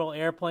of model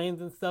airplanes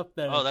and stuff.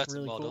 That's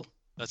really a model. Cool.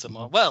 That's a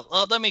model.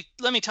 Well, let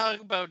me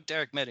talk about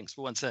Derek Meddings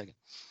for 1 second.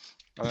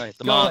 All right.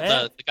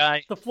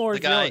 The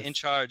guy in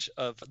charge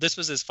of, this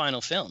was his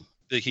final film.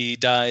 He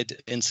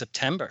died in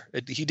September.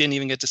 He didn't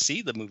even get to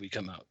see the movie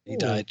come out. He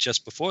died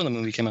just before the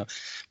movie came out.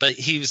 But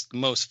he was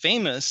most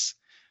famous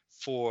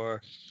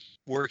for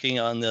working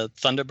on the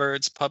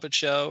Thunderbirds puppet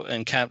show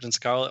and Captain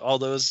Scarlet, all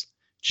those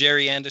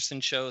Jerry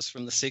Anderson shows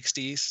from the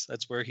 60s.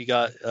 That's where he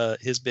got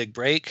his big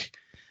break.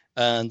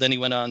 And then he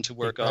went on to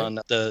work on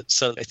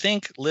so I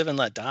think Live and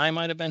Let Die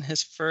might have been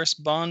his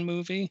first Bond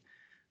movie.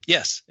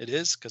 Yes, it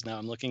is, because now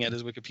I'm looking at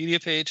his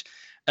Wikipedia page.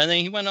 And then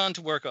he went on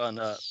to work on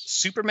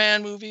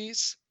Superman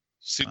movies.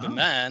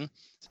 Superman,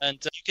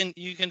 and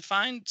you can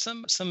find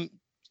some.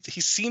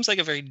 He seems like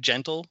a very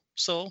gentle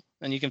soul,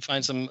 and you can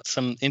find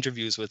some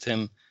interviews with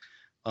him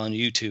on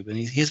YouTube, and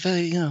he's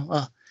very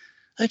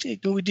I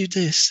think we do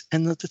this,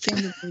 and the thing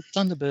with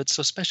Thunderbirds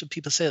so special.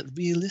 People say it's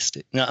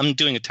realistic. No, I'm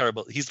doing a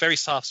terrible. He's very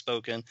soft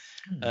spoken,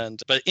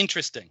 but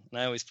interesting.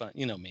 And I always find,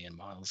 me and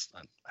Miles,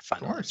 I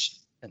find it.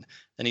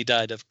 And he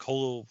died of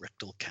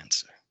colorectal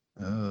cancer.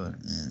 Oh,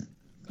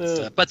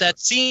 yeah. But that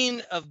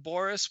scene of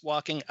Boris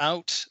walking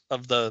out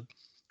of the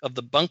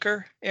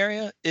bunker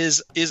area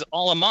is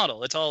all a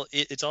model.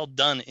 It's all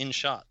done in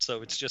shot.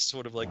 So it's just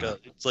sort of like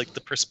it's like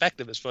the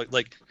perspective is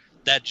like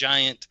that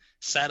giant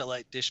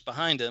satellite dish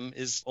behind him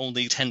is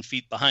only 10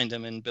 feet behind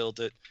him and built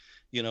at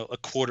a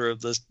quarter of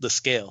the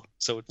scale.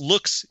 So it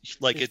looks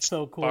like it's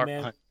so cool, far man.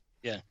 behind.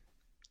 Yeah.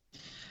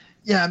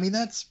 Yeah, I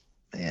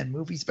mean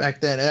movies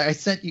back then. I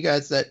sent you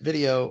guys that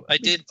video. I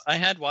did. I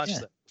had watched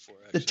that.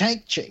 The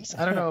tank chase.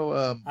 I don't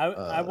know.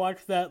 I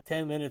watched that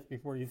 10 minutes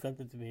before you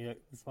sent it to me.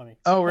 It's funny.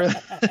 Oh, really?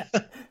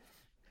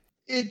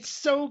 It's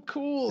so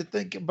cool to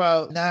think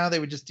about. Now they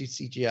would just do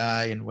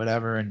CGI and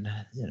whatever, and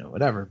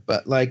whatever.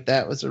 But like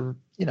that was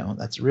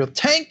that's a real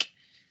tank,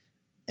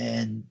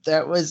 and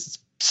that was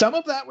some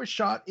of that was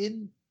shot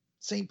in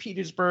St.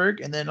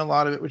 Petersburg, and then a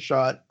lot of it was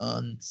shot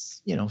on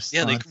they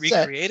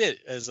recreated it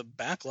as a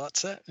backlot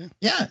set.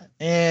 Yeah,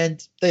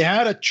 and they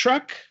had a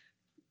truck.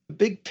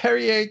 Big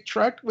Perrier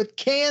truck with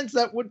cans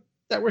that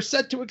were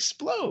set to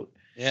explode.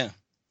 Yeah.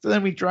 So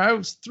then we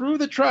drove through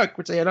the truck,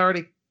 which they had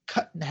already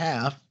cut in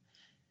half,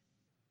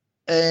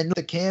 and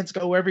the cans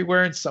go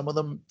everywhere, and some of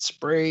them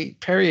spray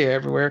Perrier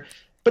everywhere.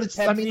 But it's,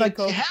 Pepsi I mean, like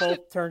and Coke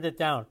both turned it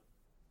down.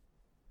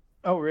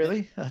 Oh,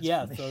 really?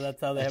 Yeah, so that's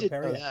how they have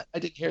Perrier. I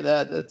didn't hear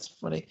that. That's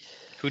funny.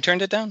 Who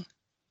turned it down?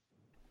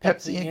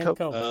 Pepsi and Coke.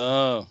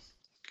 Oh,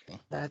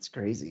 okay. That's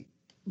crazy.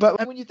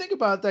 But when you think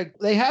about that,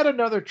 they had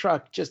another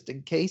truck just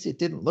in case it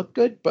didn't look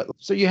good. But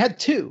so you had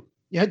two.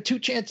 You had two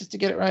chances to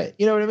get it right.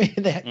 You know what I mean?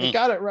 They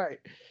got it right.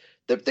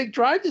 They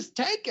drive this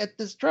tank at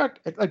this truck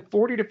at like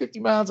 40 to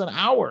 50 miles an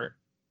hour.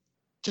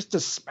 just to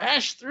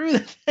smash through the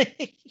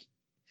thing.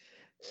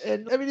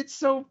 And I mean, it's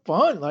so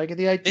fun. Like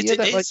the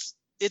idea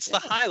it's the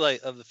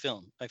highlight of the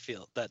film. I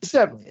feel it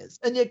definitely is.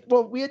 And yet,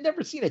 well, we had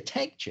never seen a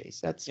tank chase.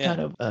 That's kind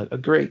of a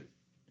great.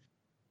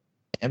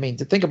 I mean,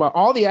 to think about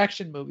all the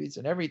action movies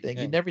and everything,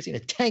 you've never seen a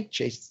tank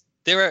chase.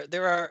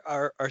 There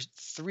are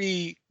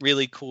three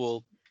really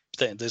cool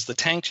things. There's the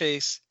tank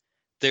chase.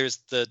 There's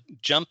the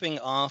jumping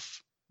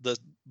off the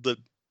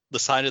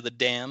side of the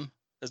dam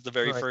as the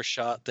very first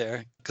shot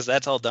there, because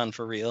that's all done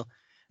for real.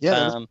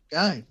 Yeah,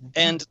 guy.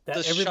 And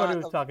everybody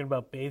was talking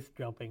about base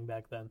jumping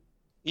back then.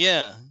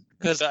 Yeah,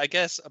 because I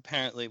guess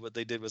apparently what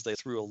they did was they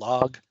threw a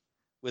log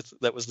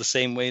that was the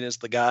same weight as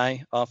the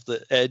guy off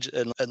the edge,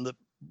 and the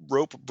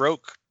rope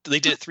broke. They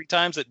did it 3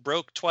 times. It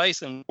broke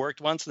twice and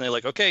worked once, and they're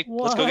like, okay,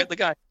 let's go get the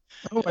guy.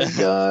 Oh my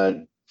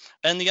god!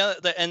 And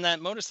that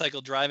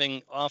motorcycle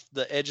driving off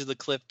the edge of the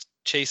cliff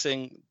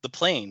chasing the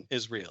plane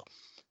is real.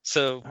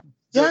 So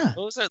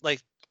those are like,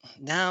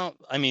 now,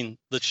 I mean,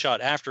 the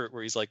shot after it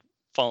where he's like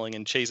falling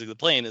and chasing the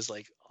plane is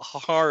like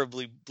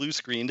horribly blue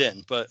screened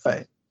in, but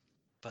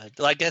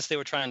I guess they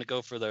were trying to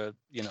go for the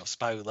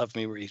Spy Who Loved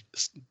Me, where he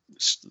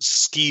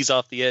skis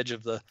off the edge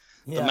of the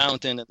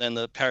mountain and then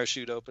the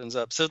parachute opens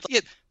up. So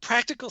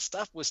practical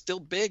stuff was still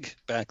big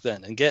back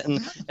then,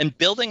 and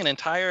building an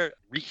entire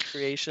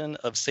recreation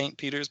of St.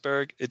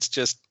 Petersburg. It's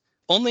just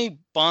only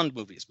Bond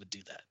movies would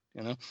do that,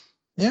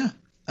 Yeah.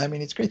 I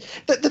mean, it's great.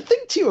 The thing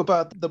too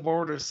about the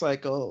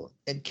motorcycle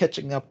and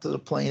catching up to the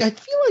plane, I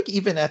feel like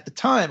even at the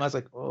time I was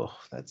like, oh,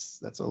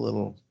 that's a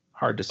little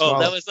hard to swallow. Oh,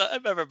 that was. I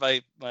remember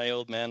my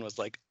old man was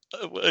like,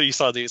 when he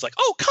saw these, like,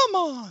 oh, come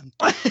on.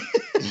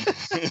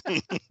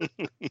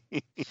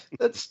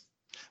 That's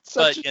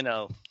such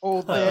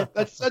old man.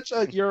 That's such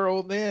a your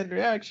old man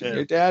reaction. Yeah.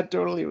 Your dad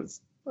totally was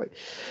like,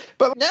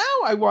 but now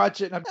I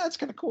watch it and that's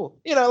kind of cool.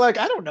 Like,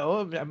 I don't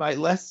know. Am I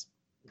less?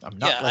 I'm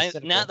not less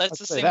cynical. Now that's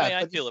the same way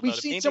I feel about it.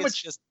 We've seen so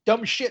much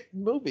dumb shit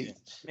in movies.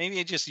 Maybe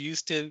I'm just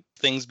used to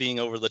things being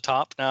over the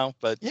top now,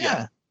 but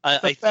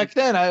I back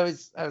then I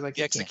was like,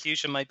 the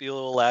execution might be a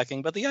little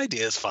lacking, but the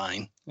idea is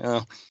fine.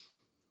 It's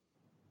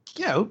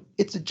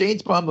a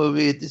James Bond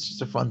movie. It's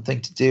just a fun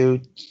thing to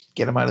do.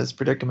 Get him out of this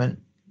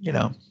predicament.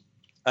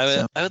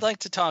 I would like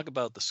to talk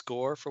about the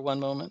score for one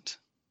moment,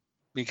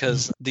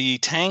 because the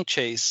tank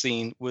chase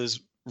scene was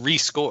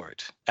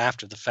rescored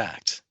after the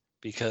fact,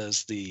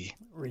 because the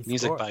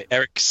music by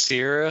Eric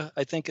Serra,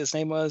 I think his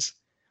name was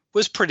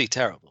pretty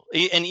terrible.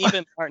 And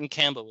even Martin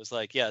Campbell was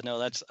like, yeah,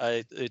 no,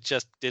 it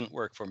just didn't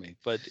work for me.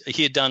 But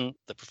he had done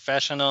The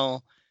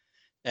Professional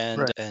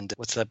and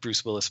what's that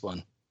Bruce Willis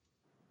one?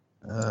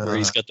 Where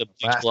he's got the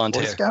blonde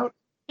hair. Scout?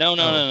 No.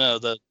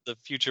 The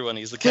future one.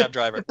 He's the cab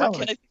driver.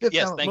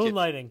 Yes, thank you.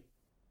 Moonlighting.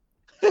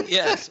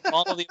 Yes,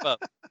 all of the above.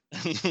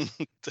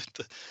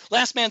 the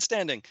Last Man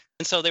Standing.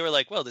 And so they were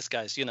like, well, this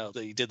guy's, he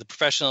did The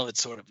Professional.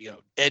 It's sort of,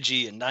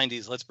 edgy and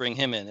 90s. Let's bring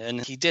him in. And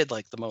he did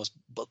like the most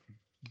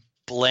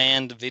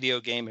bland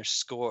video game-ish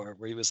score,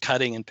 where he was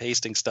cutting and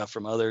pasting stuff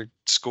from other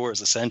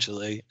scores,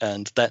 essentially.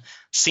 And that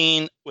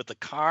scene with the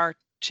car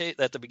chase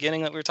at the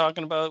beginning that we were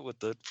talking about with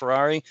the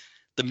Ferrari,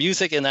 the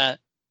music in that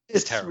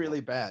is terrible.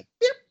 Really bad.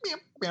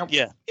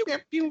 Yeah.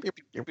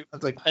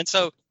 Like, and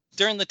so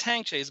during the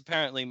tank chase,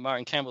 apparently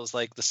Martin Campbell is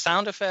like, the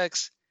sound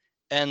effects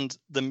and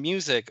the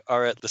music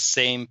are at the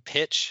same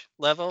pitch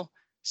level,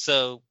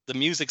 so the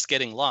music's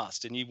getting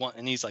lost. And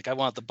he's like, I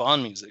want the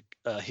Bond music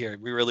here.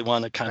 We really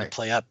want to kind of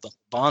play out the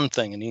Bond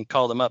thing. And he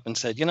called him up and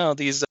said,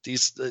 these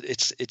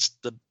it's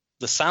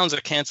the sounds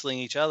are canceling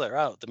each other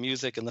out, the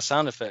music and the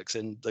sound effects.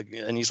 And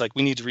he's like,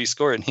 we need to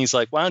rescore it. And he's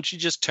like, why don't you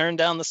just turn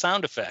down the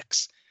sound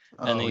effects?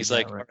 And he's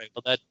like, all right,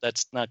 well,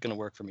 that's not going to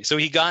work for me. So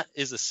he got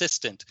his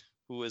assistant,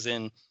 who was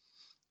in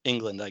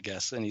England, I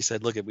guess, and he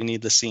said, look, we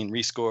need the scene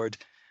rescored.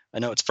 I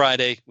know it's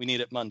Friday, we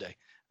need it Monday.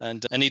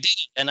 And he did,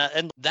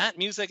 and that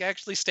music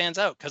actually stands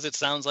out because it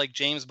sounds like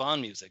James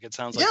Bond music. It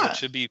sounds like it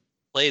should be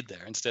played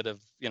there instead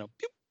of pew,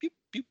 pew,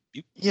 pew,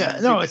 pew. Yeah,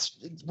 no, it's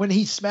when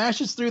he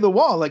smashes through the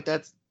wall, like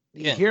that's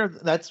you hear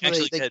that's when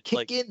they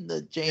kick in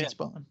the James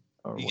Bond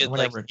or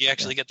whatever. You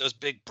actually get those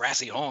big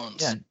brassy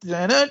horns. Yeah,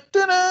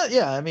 da-da-da-da.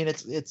 Yeah. I mean,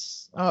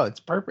 it's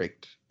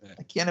perfect. Yeah.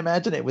 I can't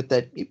imagine it with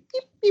that. Beep,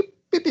 beep, beep,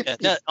 beep, beep,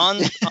 beep. On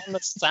the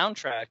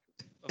soundtrack.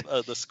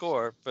 The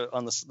score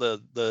on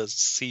the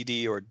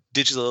CD or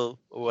digital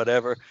or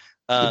whatever,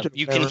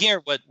 you can hear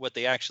what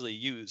they actually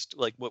used,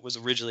 like what was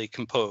originally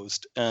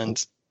composed,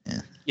 and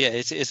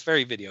it's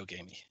very video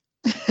gamey.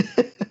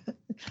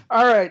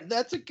 All right,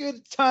 that's a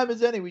good time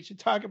as any. We should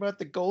talk about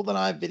the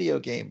GoldenEye video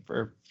game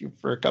for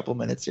a couple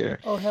minutes here.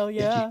 Oh hell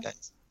yeah!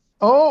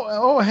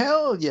 Oh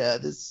hell yeah!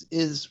 This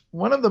is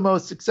one of the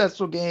most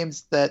successful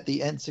games that the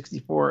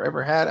N64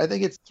 ever had. I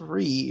think it's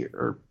 3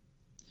 or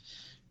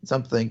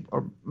something,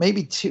 or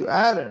maybe 2.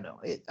 I don't know.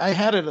 I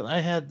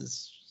had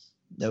this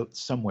note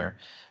somewhere,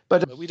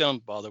 but we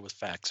don't bother with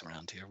facts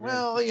around here. We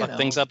fuck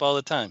things up all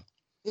the time.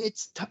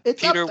 It's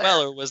Peter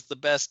Weller was the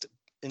best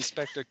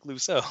Inspector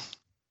Clouseau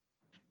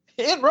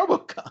in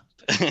RoboCop.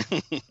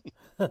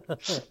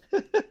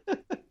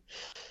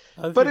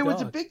 But it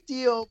was a big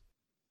deal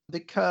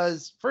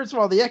because first of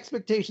all, the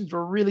expectations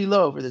were really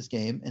low for this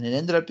game, and it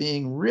ended up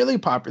being really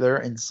popular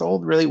and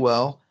sold really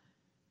well.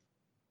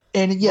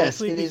 And yes,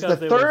 Mostly it is because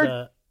the it was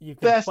third you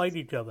can best. fight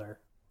each other.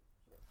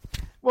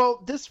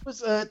 Well, this was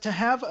to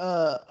have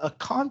a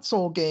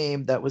console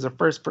game that was a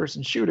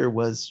first-person shooter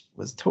was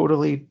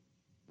totally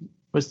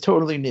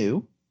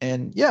new.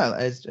 And yeah,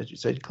 as you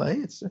said,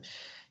 Clay,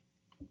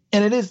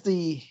 and it is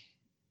the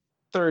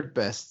third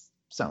best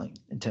selling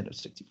Nintendo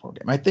 64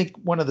 game. I think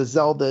one of the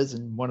Zeldas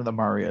and one of the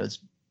Marios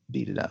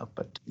beat it out.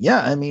 But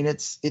yeah, I mean but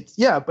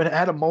it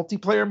had a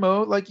multiplayer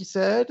mode, like you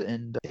said,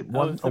 and it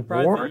won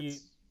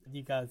awards. That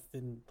you guys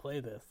didn't play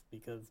this,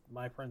 because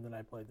my friends and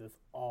I played this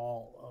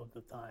all of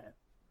the time.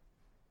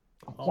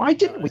 Why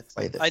didn't we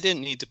play this? I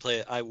didn't need to play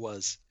it. I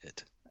was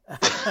it.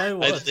 I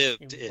lived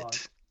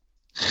it.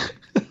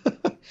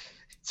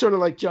 Sort of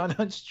like John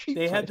Hunt Street.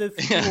 They had this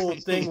cool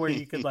thing where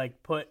you could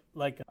like put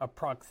like a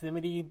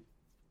proximity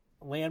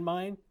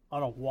landmine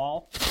on a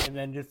wall, and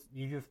then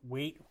you just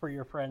wait for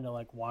your friend to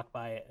like walk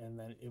by it, and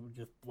then it would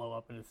just blow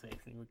up in his face,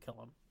 and you would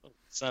kill him.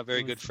 It's not a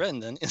very good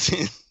friend then, is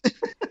it?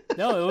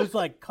 No, it was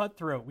like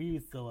cutthroat. We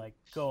used to like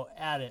go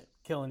at it,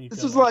 killing each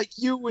other. This is like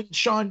you and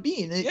Sean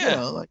Bean. You Yeah.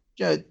 know,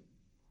 like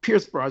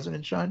Pierce Brosnan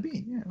and Sean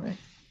Bean. Yeah, right.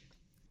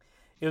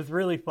 It was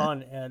really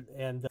fun,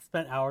 and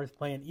spent hours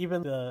playing.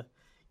 Even the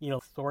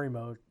story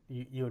mode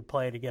you would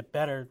play to get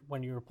better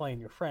when you were playing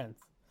your friends.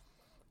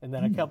 And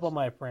then a couple of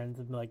my friends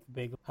in like the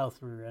big house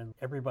we were in,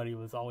 everybody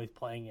was always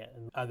playing it,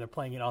 and either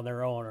playing it on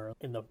their own or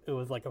it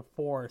was like a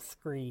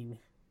 4-screen,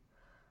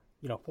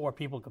 4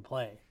 people could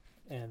play,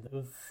 and it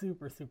was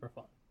super, super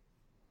fun.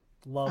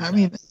 Love that.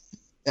 mean,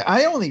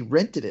 I only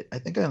rented it. I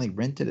think I only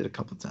rented it a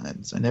couple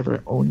times. I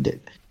never owned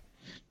it.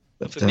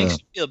 But, If it makes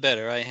you feel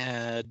better, I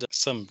had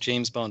some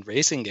James Bond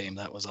racing game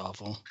that was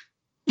awful.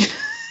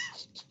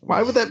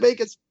 why would that make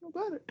us feel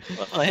better?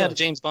 Well, I had a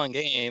James Bond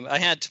game. I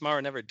had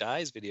Tomorrow Never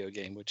Dies video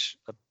game, which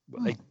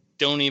I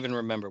don't even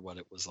remember what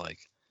it was like.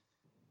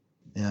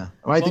 Yeah.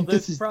 Well, I think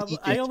this is.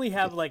 I only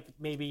have like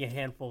maybe a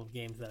handful of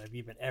games that I've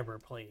even ever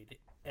played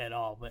at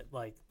all, but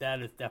like that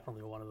is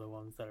definitely one of the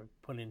ones that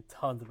I've put in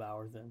tons of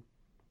hours in.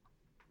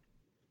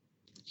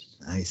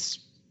 Nice.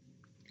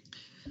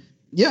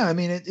 Yeah, I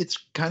mean, it's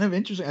kind of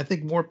interesting. I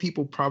think more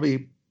people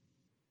probably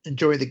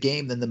enjoy the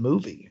game than the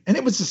movie, and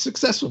it was a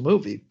successful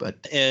movie.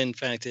 But In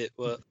fact, it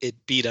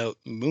beat out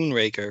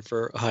Moonraker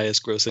for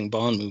highest grossing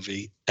Bond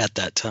movie at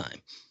that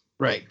time.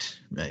 right.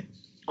 Of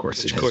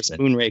course, Which, of course,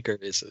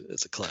 Moonraker is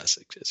a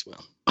classic as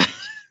well.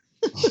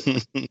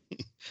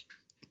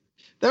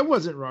 That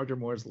wasn't Roger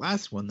Moore's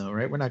last one, though,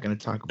 right? We're not going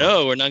to talk about.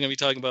 No, we're not going to be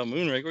talking about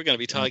Moonraker. We're going to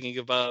be talking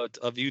about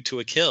A View to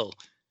a Kill,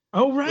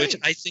 Oh, right. which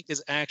I think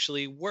is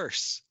actually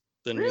worse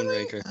than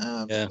Really?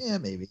 Moonraker. Yeah,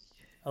 maybe.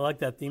 I like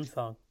that theme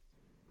song.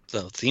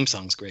 The theme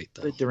song's great,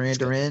 though. Like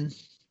Duran.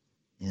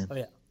 Yeah. Oh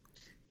yeah.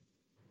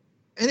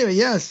 Anyway,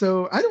 yeah.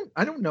 So I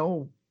don't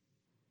know.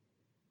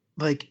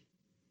 Like,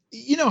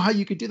 you know how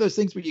you could do those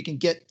things where you can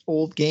get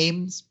old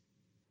games.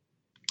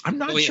 I'm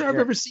not sure I've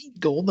ever seen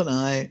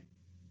GoldenEye.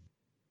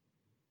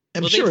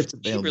 I'm sure it's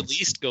available. He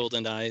released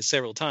GoldenEye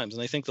several times,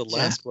 and I think the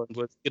last one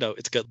was,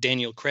 it's got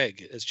Daniel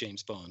Craig as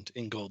James Bond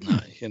in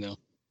GoldenEye.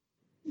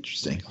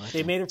 Interesting.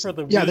 They made it for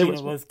the Wii, Yeah, and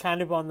it was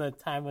kind of on the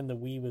time when the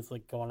Wii was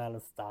like going out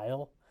of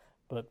style,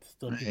 but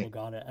still people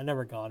got it. I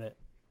never got it.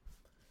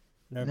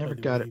 Never played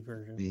the got Wii it.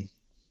 version.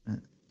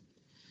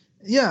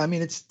 Yeah, I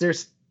mean,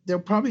 they'll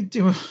probably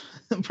do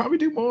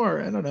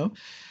more. I don't know,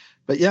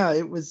 but yeah,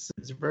 it was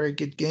a very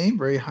good game.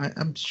 Very high.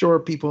 I'm sure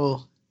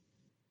people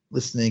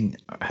listening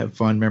have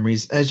fond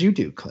memories, as you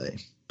do, Clay.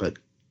 But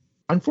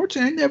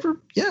unfortunately, I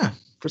never. Yeah,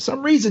 for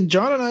some reason,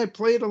 John and I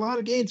played a lot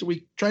of games.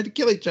 We tried to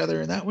kill each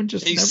other, and that one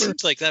just It never.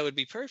 seems like that would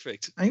be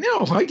perfect. I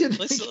know. I can.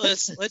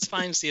 Let's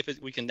find see if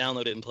we can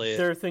download it and play it.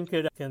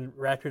 Seraphin can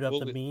ratchet up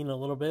the mean a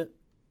little bit.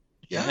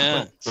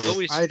 Yeah.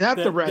 I'd have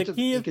to The ratchet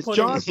key is because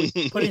John.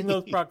 putting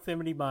those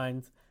proximity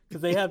mines,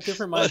 because they have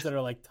different mines that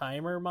are like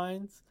timer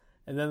mines,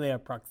 and then they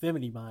have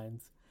proximity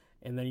mines,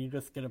 and then you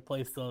just get to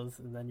place those,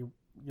 and then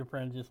your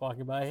friend's just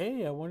walking by.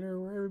 Hey, I wonder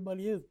where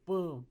everybody is.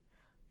 Boom.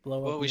 Blow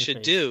up. What we in your should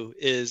face. do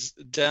is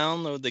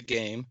download the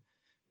game,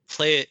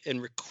 play it, and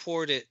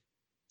record it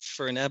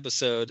for an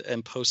episode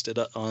and post it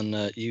on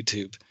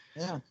YouTube.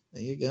 Yeah,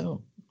 there you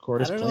go. I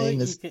Cortis don't know. playing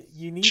this.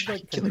 You need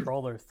like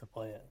controllers to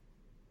play it.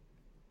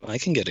 I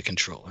can get a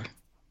controller.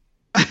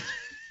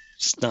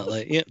 It's not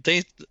like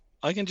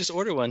I can just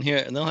order one here,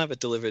 and they'll have it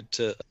delivered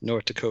to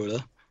North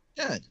Dakota.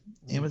 Yeah,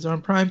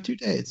 Amazon Prime 2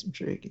 days. I'm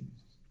sure you can.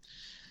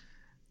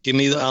 Give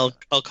me I'll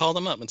call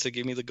them up and say,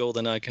 give me the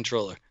GoldenEye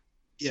controller.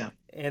 Yeah,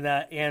 And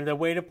a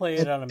way to play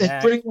it on a and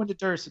Mac bring one to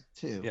Durst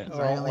too. Yeah. 'cause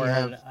I only or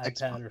have an iPad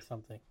Xbox. or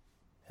something.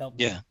 Help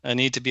me. Yeah, I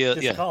need to be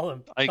Just call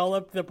them. Call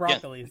up the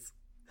Broccolis.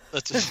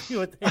 Let's See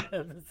what they have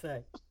to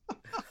say.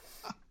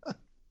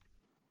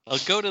 I'll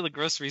go to the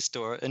grocery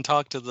store and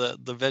talk to the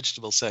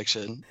vegetable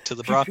section, to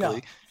the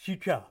broccoli.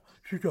 Chicha,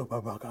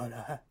 broccoli.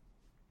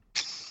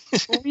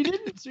 Well, we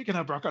didn't. Speaking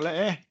of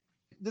broccoli,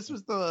 this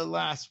was the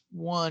last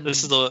one.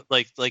 This is the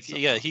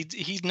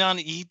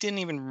he didn't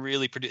even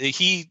really produce.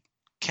 He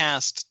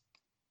cast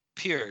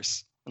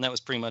Pierce, and that was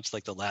pretty much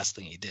like the last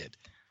thing he did.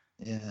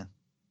 Yeah.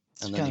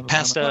 It's And then kind he of a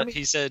passed bummer. out.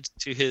 He said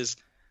to his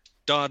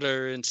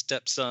daughter and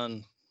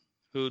stepson,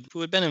 who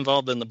had been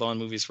involved in the Bond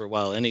movies for a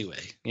while anyway,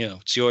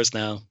 it's yours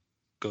now.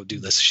 Go do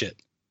this shit.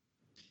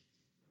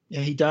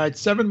 Yeah, he died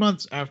 7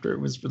 months after it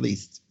was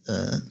released.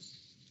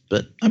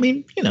 But I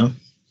mean,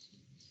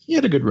 he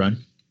had a good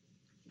run.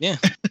 Yeah,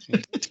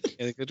 he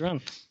had a good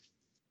run.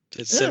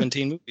 Did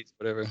 17 movies,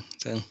 whatever.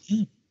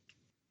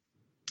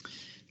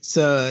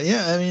 So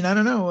yeah, I mean, I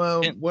don't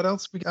know Yeah. what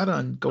else we got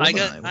on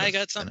GoldenEye. I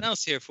got something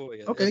else here for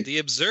you. Okay. The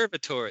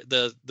observatory,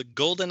 the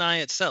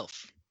GoldenEye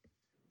itself.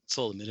 It's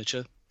all a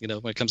miniature,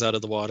 when it comes out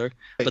of the water.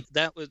 Right. But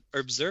that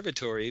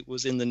observatory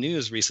was in the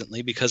news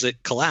recently because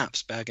it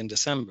collapsed back in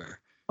December.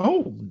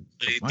 Oh,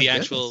 my The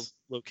actual goodness.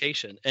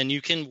 location, and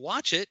you can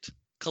watch it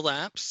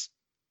collapse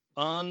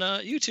on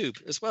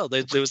YouTube as well.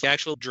 There was the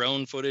actual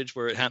drone footage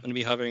where it happened to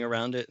be hovering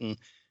around it and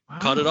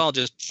caught it Wow. all.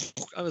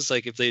 I was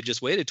like, if they had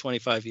just waited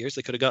 25 years,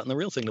 they could have gotten the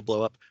real thing to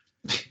blow up.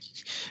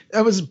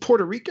 That was in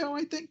Puerto Rico,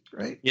 I think,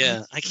 right?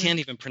 Yeah, I can't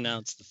even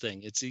pronounce the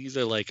thing. It's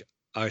either like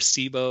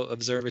Arecibo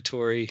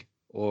Observatory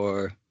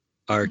or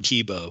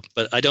Arecibo,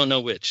 but I don't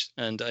know which,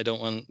 and I don't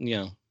want,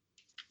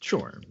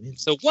 Sure.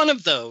 So one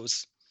of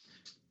those.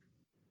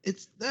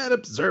 It's that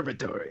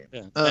observatory.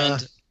 Yeah. Yeah.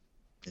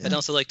 I'd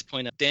also like to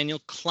point out Daniel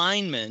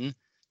Kleinman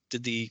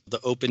did the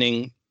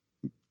opening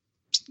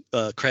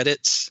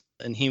credits,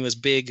 and he was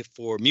big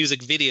for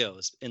music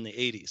videos in the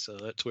 80s. So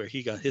that's where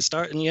he got his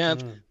start. And you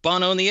have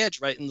Bono and the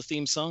Edge writing the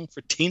theme song for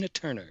Tina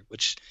Turner,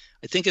 which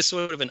I think is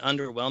sort of an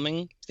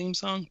underwhelming theme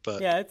song,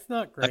 but Yeah, it's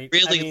not great. I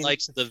really mean,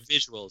 liked the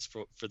visuals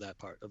for that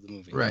part of the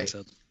movie. Right.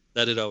 So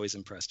that had always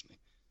impressed me.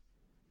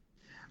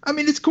 I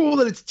mean, it's cool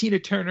that it's Tina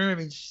Turner. I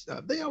mean,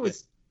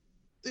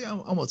 they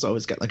almost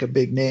always got like a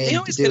big name. They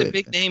always to do get a it.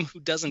 big name who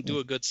doesn't do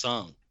a good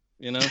song,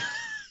 yeah.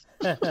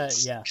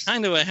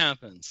 Kind of what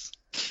happens.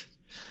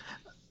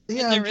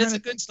 Yeah, When I'm there is trying a to-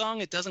 good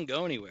song, it doesn't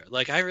go anywhere.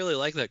 Like, I really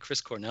like that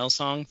Chris Cornell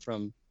song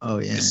from Oh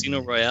yeah. Casino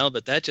yeah. Royale,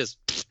 but that just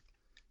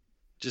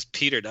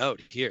petered out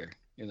here,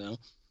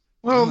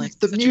 Well, like,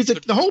 the such a music,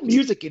 good- the whole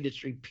music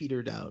industry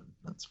petered out.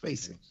 Let's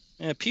face it.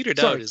 Yeah, petered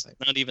Sorry, out is Clay.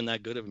 not even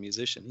that good of a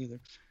musician either.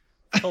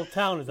 The whole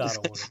town is out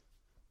of order.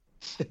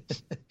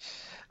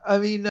 I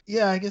mean,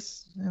 yeah, I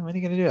guess. What are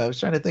you gonna do? I was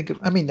trying to think of.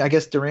 I mean, I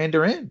guess Duran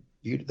Duran.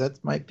 That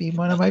might be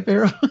one of my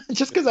favorite.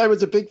 Just because I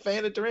was a big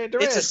fan of Duran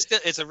Duran.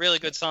 It's a really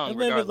good song, And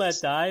Live and Let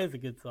regardless. Die is a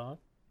good song.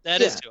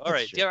 That is Yeah, true. All right,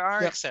 that's true. there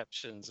are Yeah.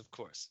 exceptions, of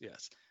course,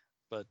 yes,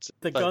 but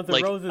The but, Guns N'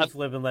 like, Roses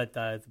Live and Let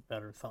Die is a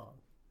better song.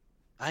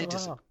 I Oh,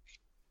 disagree.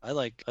 I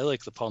like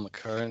the Paul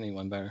McCartney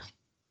one better.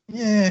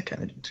 Yeah,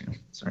 kind of do too.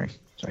 Sorry,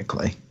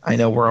 Clay. I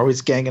know we're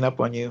always ganging up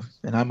on you,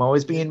 and I'm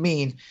always being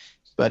mean,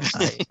 but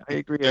I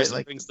agree. I There's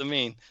like. brings the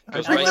mean. I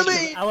Goes like right the to-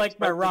 mean. I like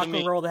my Right to the rock and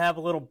meat. roll to have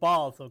a little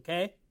balls,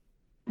 okay?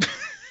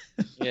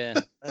 Yeah,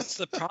 that's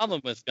the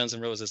problem with Guns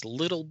N' Roses.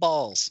 Little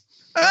balls.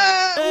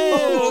 Ah!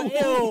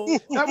 Oh, ew.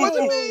 That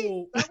wasn't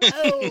me.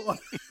 Oh,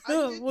 I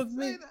it didn't was say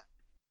me.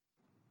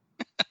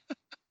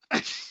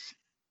 that.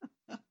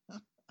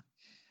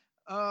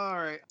 All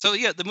right. So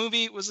yeah, the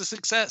movie was a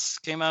success.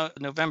 Came out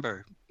in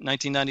November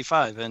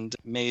 1995 and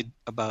made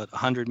about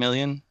 100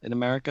 million in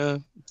America,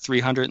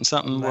 300 and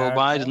something America.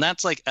 worldwide. And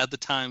that's like at the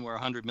time where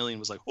 100 million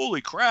was like,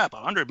 holy crap,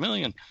 100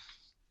 million.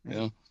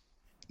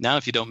 Now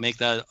if you don't make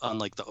that on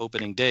like the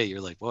opening day,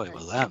 you're like, boy,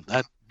 well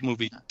that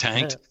movie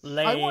tanked.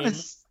 Lame.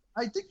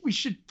 I think we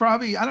should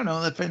probably. I don't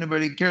know if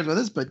anybody cares about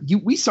this, but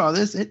we saw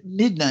this at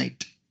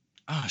midnight.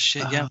 Oh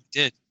shit, yeah, we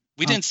did.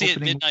 We on didn't see it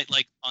opening- midnight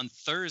like on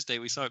Thursday.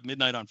 We saw it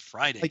midnight on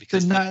Friday Like the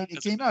because night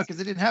it came out, because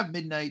they didn't have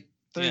midnight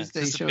yeah,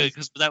 Thursday shows.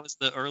 because that was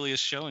the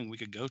earliest showing we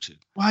could go to.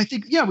 Well, I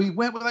think we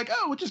went with like,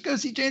 oh, we'll just go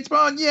see James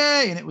Bond,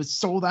 yay, and it was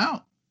sold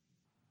out.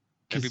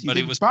 'Cause you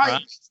Everybody didn't was buy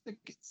surprised.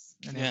 tickets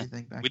and Yeah.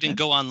 everything back We didn't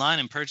then. go online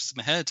and purchase them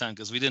ahead of time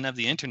because we didn't have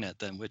the internet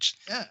then, which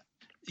Yeah.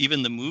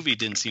 even the movie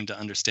didn't seem to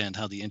understand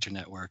how the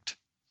internet worked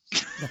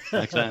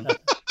back then.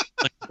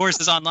 Like, of course,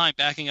 it's online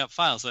backing up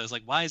files. So I was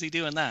like, why is he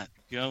doing that?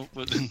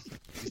 With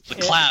the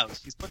cloud.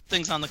 He's putting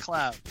things on the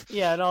cloud.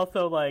 Yeah, and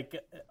also like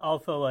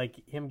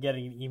him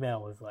getting an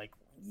email was like,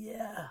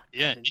 yeah,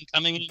 Yeah,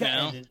 incoming email.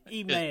 got an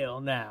email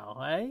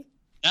now, eh?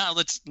 Now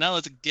let's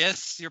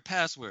guess your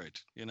password.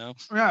 Yeah,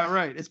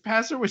 right. His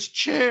password was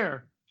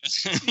chair.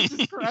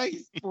 Jesus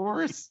Christ,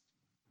 Boris.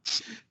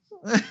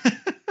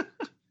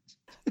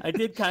 I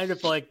did kind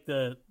of like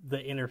the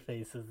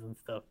interfaces and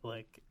stuff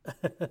like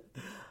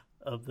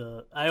of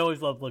the. I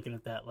always love looking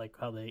at that, like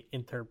how they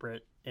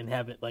interpret and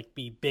have it like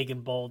be big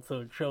and bold,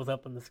 so it shows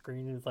up on the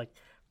screen. And it's like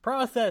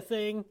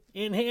processing,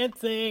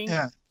 enhancing,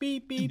 Yeah.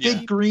 beep beep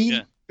Yeah.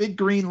 beep. Big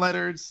green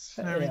letters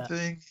and Yeah.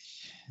 everything.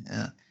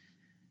 Yeah.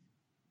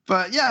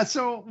 But yeah,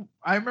 so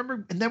I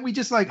remember, and then we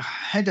just like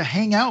had to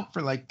hang out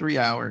for like 3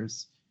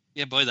 hours.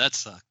 Yeah, boy, that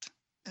sucked.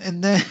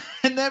 And then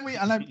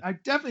I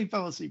definitely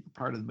fell asleep for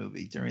part of the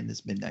movie during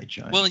this midnight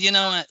showing. Well,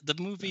 the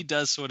movie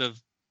does sort of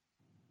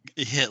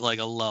hit like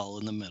a lull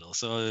in the middle,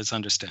 so it's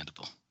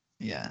understandable.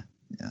 yeah.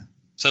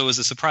 So it was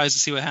a surprise to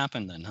see what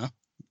happened then, huh?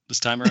 This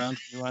time around,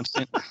 you watched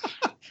it?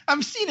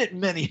 I've seen it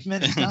many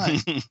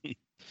times.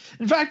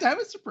 In fact, I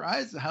was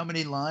surprised at how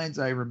many lines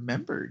I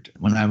remembered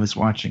when I was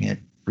watching it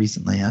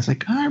recently. I was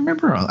like, I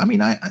remember all. I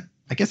mean, I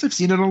guess I've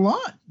seen it a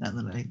lot now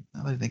that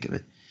I think of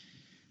it.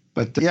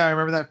 But yeah, I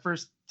remember that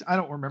first. I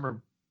don't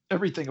remember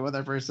everything about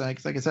that first night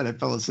because, like I said, I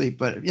fell asleep.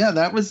 But yeah,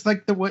 that was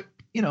like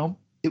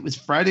it was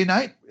Friday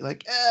night. We're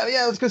like,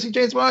 yeah, let's go see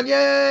James Bond.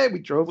 Yay! We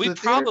drove. We to the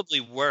theater.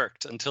 probably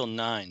worked until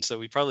 9, so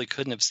we probably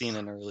couldn't have seen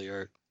it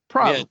earlier.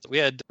 Probably. We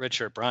had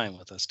Richard Bryan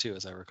with us too,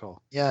 as I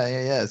recall.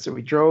 Yeah. So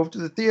we drove to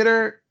the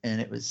theater,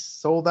 and it was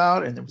sold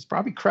out, and it was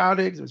probably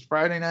crowded because it was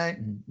Friday night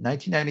in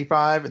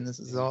 1995, and this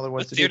is all there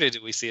was What to theater do.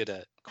 did we see it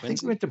at? I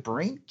think we went to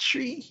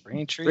Braintree,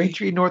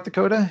 Braintree, North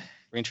Dakota.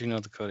 Braintree,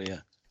 North Dakota. Yeah.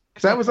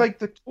 Because that was like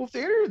the cool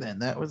theater then.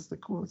 That was the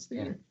coolest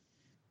theater.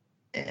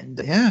 And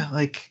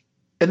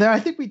and then I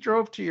think we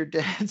drove to your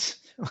dad's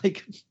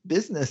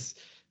business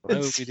Why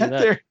and would we do sat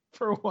that? there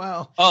for a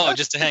while. Oh,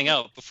 just to hang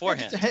out Just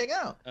beforehand. to hang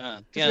out.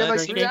 Yeah, we had,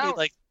 that's 3 maybe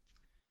hours.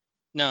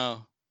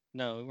 no,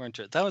 we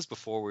weren't. That was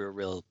before we were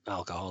real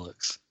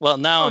alcoholics. Well,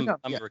 now I'm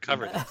yeah. a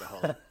recovered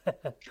alcoholic.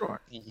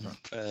 Sure.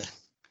 Uh,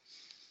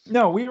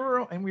 No, we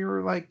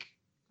were like,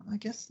 I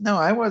guess no,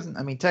 I wasn't.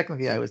 I mean,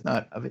 technically, I was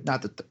not of it.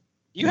 Not that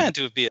you had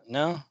to be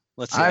no.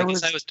 Let's see. I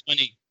guess I was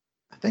 20.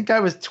 I think I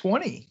was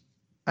 20.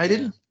 I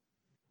didn't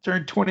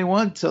turn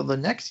 21 till the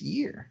next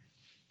year.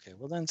 Okay,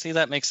 well then, see,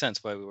 that makes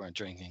sense why we weren't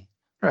drinking.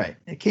 Right.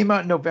 It came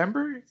out in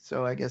November,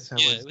 so I guess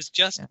It was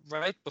just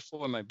right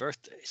before my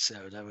birthday, so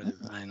that would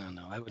I don't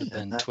know. I would have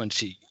been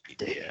 20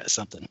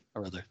 something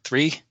or other.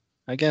 3,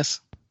 I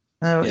guess.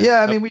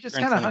 I mean, we just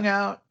turned kind of 20. hung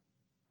out,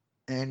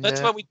 and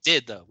That's what we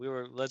did, though.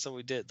 That's what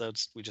we did.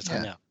 We just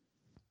hung out.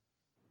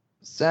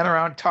 sat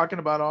around talking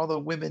about all the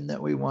women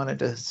that we wanted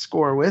to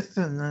score with,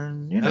 and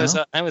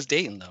then I was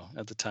dating though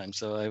at the time,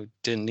 so I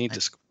didn't need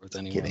to score with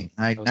anyone. Kidding.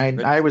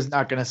 I was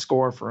not going to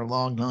score for a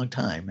long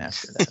time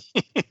after that.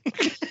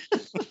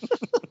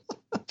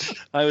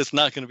 I was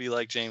not going to be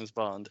like James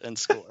Bond and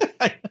score.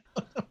 I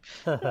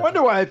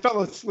wonder why I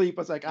fell asleep.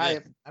 I was like,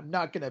 I'm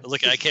not going to.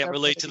 Look, I can't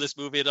relate to this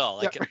movie at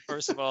all.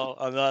 First of all,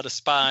 I'm not a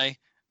spy,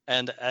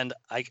 and I'm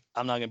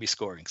not going to be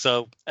scoring.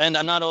 So, and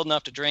I'm not old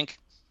enough to drink,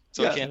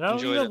 so I can't I don't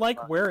enjoy even it.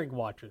 like wearing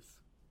watches.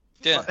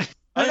 Yeah,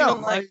 I I know. don't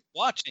even like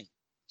watching.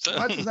 So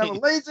I just have a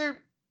laser.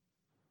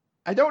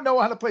 I don't know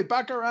how to play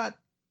Baccarat.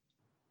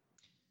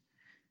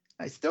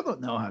 I still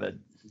don't know how to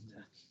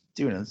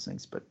do those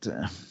things, but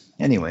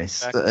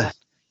anyways.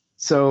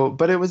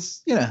 But it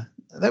was,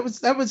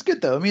 that was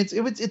good though. I mean,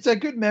 it's a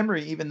good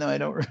memory, even though I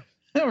don't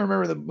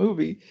remember the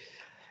movie.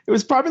 It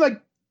was probably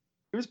like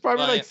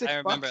 $6. I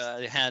remember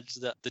I had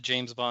the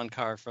James Bond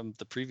car from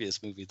the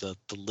previous movie, the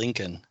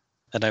Lincoln,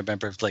 and I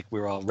remember we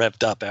were all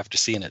revved up after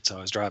seeing it, so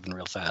I was driving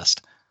real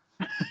fast.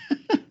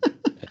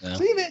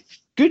 See that?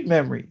 Good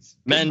memories.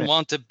 Men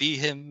want to be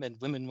him,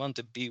 and women want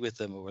to be with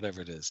him, or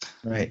whatever it is.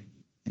 Right,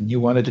 and you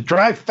wanted to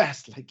drive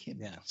fast like him.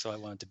 Yeah, so I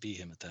wanted to be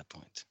him at that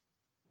point.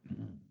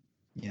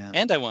 Yeah,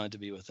 and I wanted to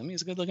be with him.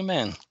 He's a good-looking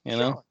man.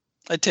 Sure.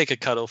 I'd take a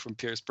cuddle from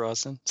Pierce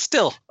Brosnan.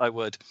 Still, I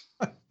would.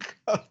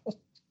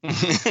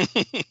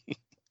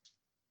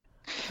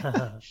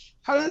 How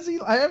does he?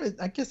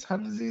 I guess. How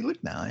does he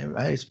look now?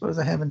 I suppose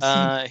I haven't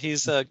seen.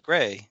 He's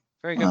gray,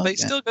 very good, but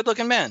he's still a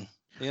good-looking man.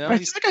 I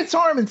think I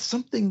saw him in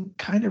something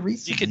kind of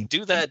recently. You could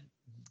do that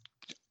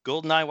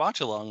GoldenEye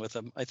watch along with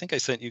him. I think I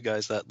sent you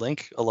guys that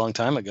link a long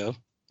time ago,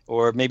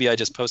 or maybe I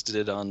just posted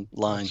it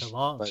online.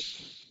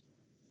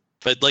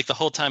 But like the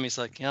whole time he's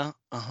like, yeah,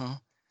 oh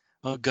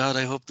God,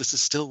 I hope this is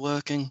still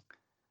working.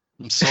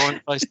 I'm sorry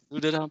if I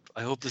screwed it up.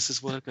 I hope this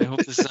is working. I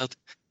hope this is out.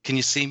 Can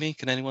you see me?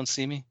 Can anyone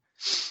see me?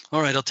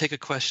 All right, I'll take a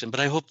question, but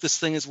I hope this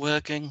thing is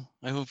working.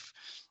 I hope.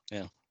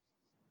 Yeah.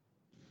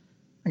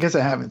 I guess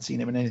I haven't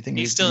seen him in anything.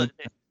 He's still.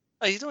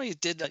 He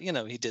did.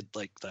 He did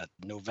like that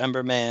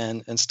November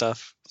Man and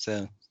stuff.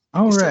 So.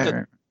 Oh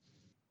right.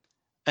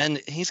 And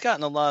he's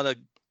gotten a lot of.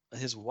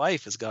 His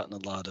wife has gotten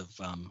a lot of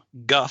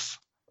guff,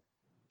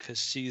 because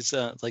she's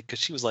because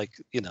she was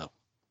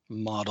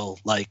model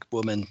like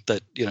woman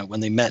that when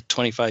they met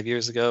 25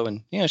 years ago,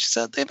 and she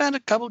said they've had a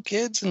couple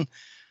kids and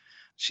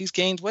she's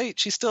gained weight.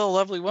 She's still a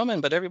lovely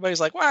woman, but everybody's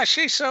like, wow,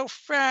 she's so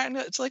fat. And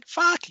it's like,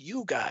 fuck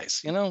you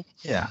guys,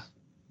 Yeah,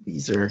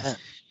 these are.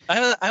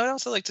 I would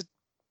also like to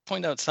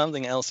point out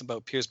something else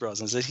about Pierce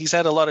Brosnan, is that he's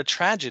had a lot of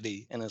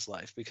tragedy in his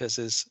life, because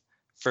his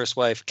first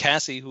wife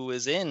Cassie, who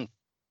was in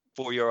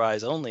For Your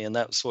Eyes Only, and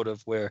that was sort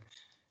of where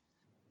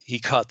he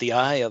caught the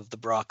eye of the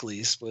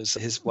Broccoli's, was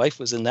his wife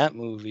was in that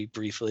movie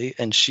briefly,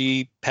 and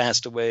she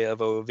passed away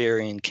of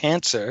ovarian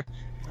cancer.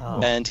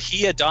 And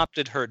he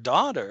adopted her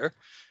daughter,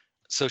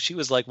 so she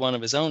was like one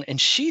of his own, and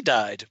she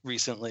died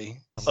recently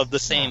of the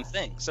same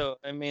thing. So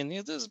I mean,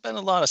 there's been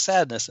a lot of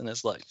sadness in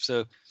his life.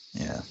 So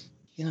yeah,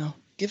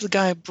 give the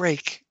guy a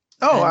break.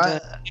 Oh,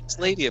 and, give this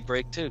lady a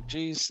break too.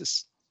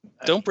 Jesus,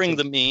 don't bring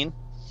the mean.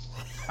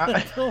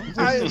 That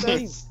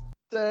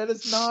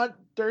is not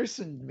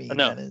Durson mean.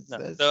 No,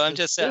 So I'm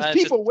just saying. There's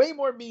people way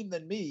more mean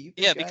than me.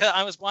 Yeah, because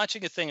I was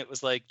watching a thing. It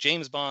was like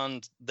James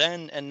Bond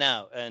then and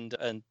now, and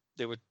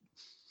they were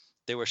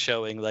they were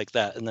showing like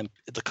that, and then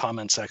the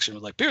comment section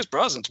was like, Pierce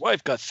Brosnan's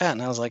wife got fat,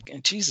 and I was like,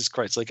 Jesus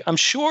Christ, like I'm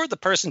sure the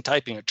person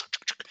typing it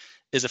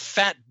is a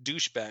fat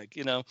douchebag,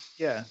 you know.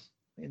 Yeah.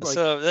 Like,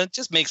 so that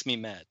just makes me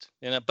mad,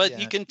 you know. But Yeah.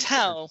 you can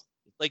tell,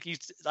 like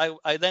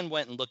I then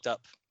went and looked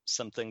up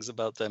some things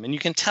about them, and you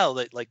can tell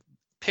that like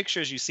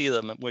pictures you see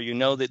them where you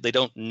know that they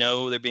don't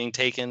know they're being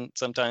taken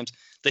sometimes,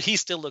 that he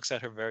still looks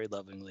at her very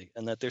lovingly,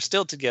 and that they're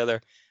still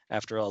together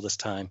after all this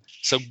time.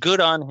 So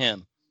good on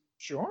him.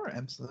 Sure,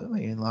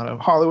 absolutely. A lot of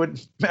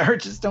Hollywood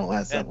marriages don't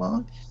last that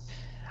long.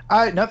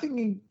 I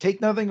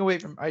take nothing away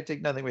from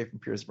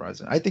Pierce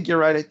Brosnan. I think you're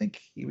right. I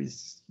think he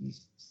was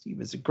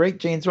a great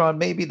James Bond,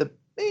 maybe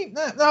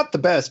not the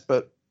best,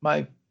 but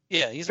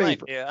he's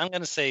favorite. I'm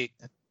gonna say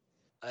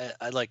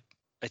I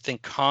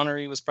think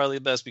Connery was probably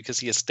the best because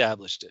he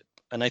established it,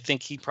 and I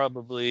think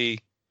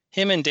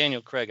him and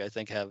Daniel Craig I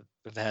think have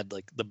had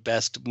like the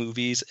best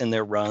movies in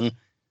their run.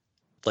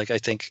 Like I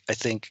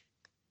think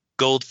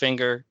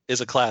Goldfinger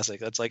is a classic.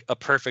 That's like a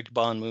perfect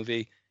Bond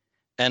movie.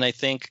 And I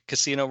think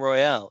Casino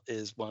Royale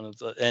is one of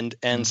the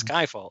and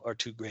Skyfall are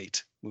two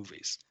great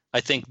movies.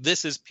 I think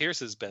this is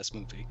Pierce's best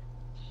movie.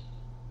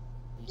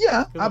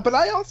 Yeah, but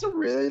I also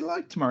really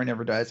like Tomorrow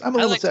Never Dies. I'm a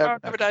I little like sad. Tomorrow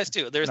Never Dies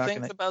too. There's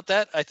things about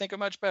that I think are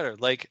much better,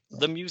 like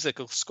the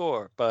musical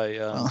score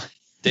by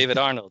David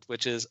Arnold,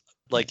 which is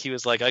like he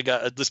was like,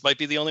 this might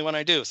be the only one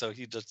I do, so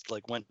he just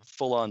like went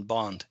full on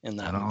Bond in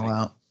that movie. All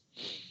out.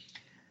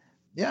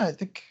 Yeah, I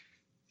think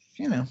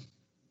I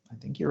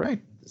think you're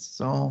right. This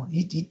is all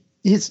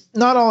he's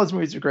not all his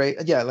movies are great.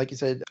 Yeah, like you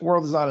said,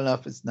 World Is Not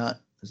Enough is not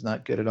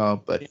good at all.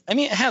 But I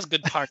mean, it has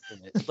good parts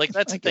in it. Like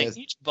that's the thing. guess.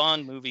 Each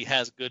Bond movie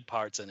has good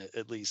parts in it,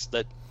 at least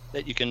that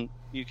you can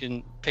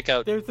pick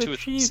out. There's two a or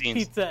three cheese scenes.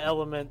 pizza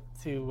element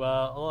to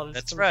a lot of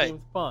That's some right.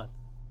 James Bond.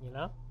 You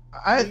know,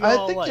 I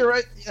think you're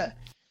right. Yeah,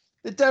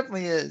 it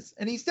definitely is,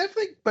 and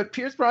but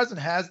Pierce Brosnan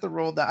has the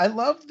role that I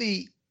love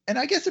and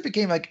I guess it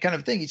became like a kind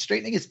of thing. He's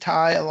straightening his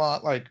tie a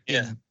lot, like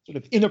in sort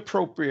of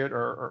inappropriate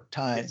or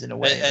times in a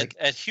way.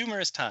 At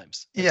humorous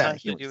times.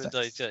 Humorous he would,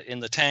 times. like,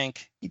 in the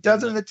tank. He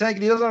does it in the tank,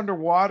 and he does it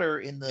underwater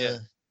in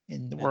the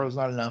World Is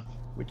Not Enough.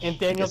 Which and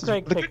Daniel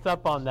Craig picks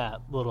up on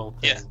that little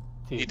thing.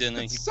 Too. He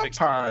didn't. He some fixed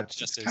parts it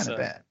just kind of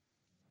bad.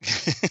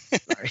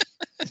 Sorry.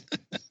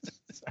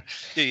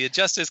 Yeah, he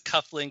adjusts his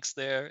cufflinks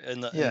there in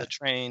the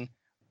train.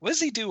 What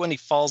does he do when he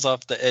falls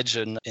off the edge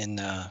in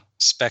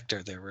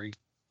Spectre there,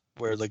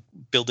 where the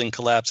building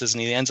collapses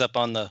and he ends up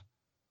on the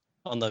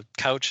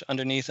couch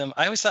underneath him?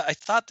 I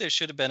thought there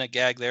should have been a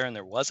gag there and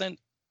there wasn't,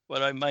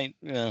 but I might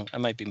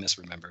be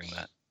misremembering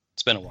that.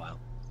 It's been a while.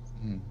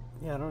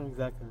 Yeah, I don't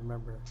exactly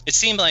remember. It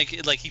seemed like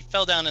he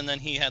fell down and then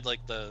he had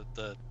like the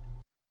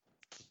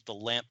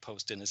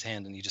lamppost in his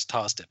hand and he just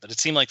tossed it. But it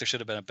seemed like there should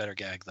have been a better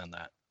gag than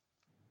that.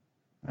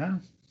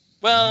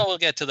 Well, we'll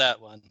get to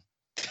that one.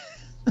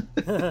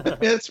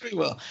 Yes, we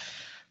will.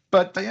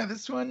 But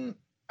this one,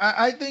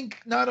 I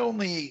think not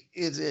only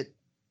is it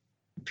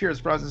Pierce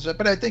Brosnan,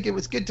 but I think it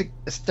was good to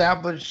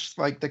establish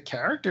like the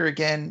character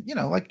again.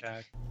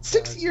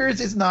 6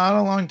 years is not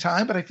a long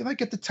time, but I feel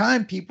like at the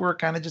time people were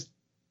kind of just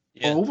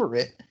over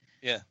it.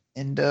 Yeah.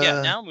 And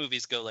now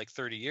movies go like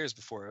 30 years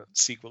before a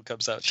sequel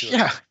comes out to it.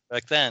 Yeah.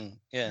 Back then,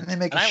 and they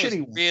make a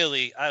shitty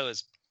one. I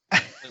was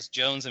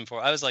jonesing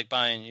for. I was like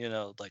buying,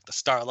 like the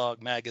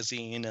Starlog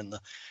magazine and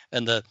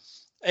the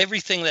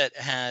everything that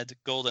had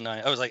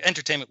GoldenEye. I was like,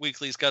 Entertainment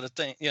Weekly's got a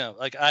thing,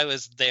 like I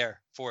was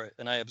there for it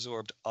and I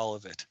absorbed all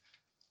of it.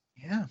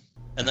 Yeah.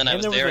 And then I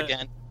was there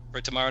again for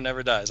Tomorrow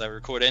Never Dies. I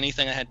record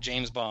anything that had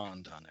James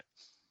Bond on it.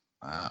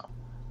 Wow.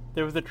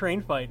 There was a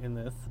train fight in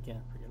this. Can't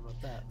forget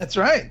about that. That's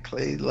right.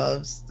 Clay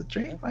loves the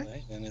train fight.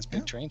 Right? And his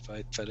big train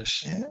fight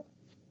fetish. Yeah.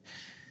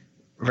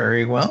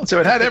 Very well. So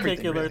it had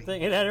everything.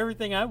 Thing. It had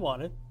everything I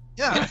wanted.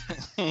 Yeah.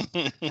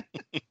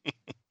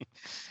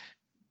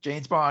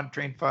 James Bond,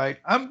 train fight.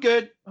 I'm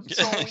good. I'm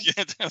sold.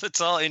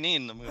 That's all I need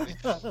in the movie.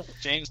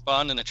 James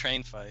Bond in a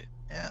train fight.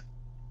 Yeah.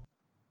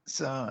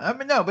 So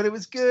but it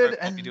was good,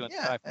 and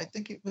I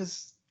think it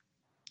was.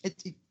 If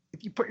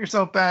you put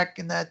yourself back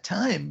in that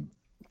time.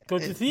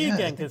 Good to see you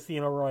again,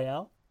 Casino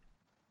Royale.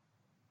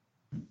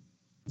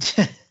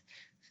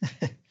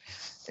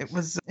 It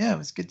was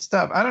good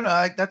stuff. I don't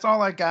know. That's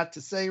all I got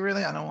to say,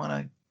 really. I don't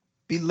want to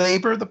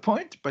belabor the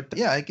point, but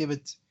I give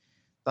it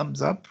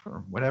thumbs up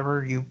or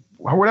whatever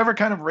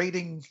kind of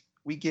rating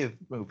we give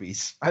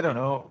movies. I don't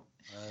know.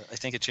 I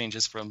think it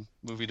changes from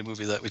movie to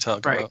movie that we talk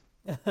about.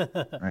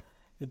 Right.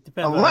 It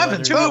depends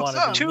 11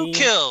 two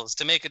kills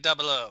to make a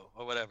 00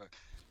 or whatever.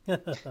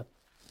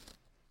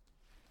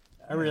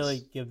 I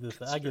really give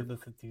this. I give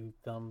this a 2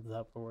 thumbs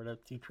up or whatever.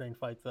 2 train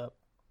fights up.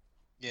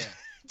 Yeah.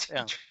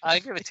 I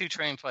give it 2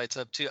 train fights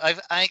up too.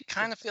 I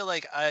kind of feel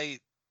like I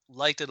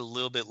liked it a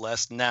little bit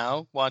less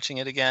now watching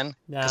it again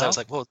because I was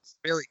like, "Whoa,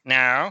 really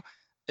now?"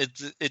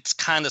 It's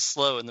kind of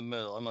slow in the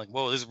middle. I'm like,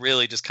 "Whoa, this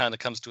really just kind of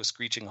comes to a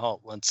screeching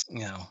halt once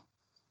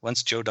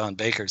Joe Don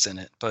Baker's in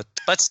it." But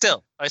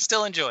still, I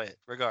still enjoy it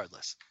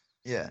regardless.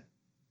 Yeah.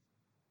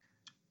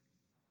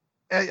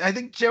 I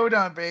think Joe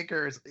Don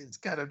Baker is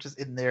kind of just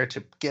in there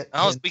to get.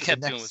 All we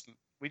kept doing was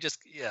We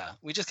just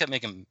kept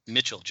making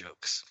Mitchell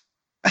jokes.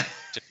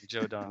 To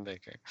Joe Don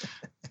Baker.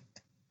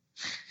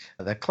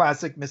 The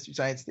classic Mystery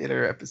Science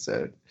Theater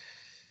episode.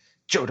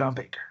 Joe Don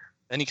Baker.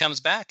 And he comes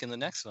back in the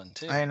next one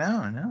too. I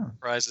know.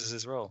 Rises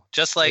his role.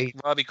 Just like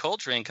Robbie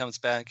Coltrane comes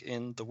back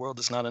in The World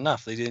Is Not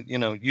Enough. They did,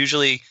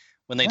 usually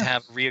when they'd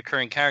have a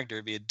reoccurring character,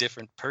 it'd be a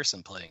different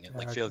person playing it,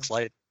 like Felix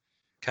Light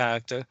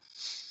character.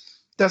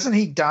 Doesn't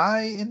he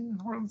die in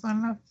The World Is Not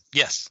Enough?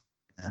 Yes.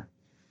 Yeah.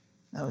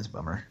 That was a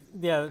bummer.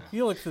 Yeah,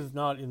 Felix is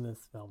not in this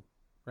film,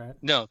 right?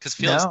 No, because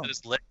Felix got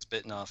his legs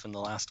bitten off in the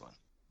last one.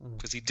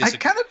 Because he I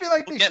kind of feel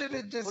like they should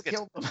have just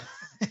killed him.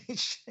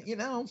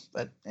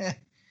 But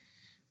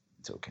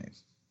it's okay.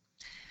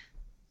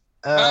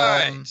 All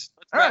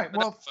right.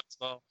 Well,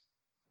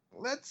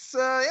 let's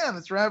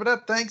wrap it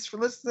up. Thanks for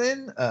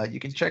listening. You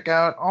can check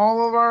out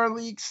all of our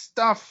League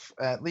stuff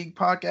at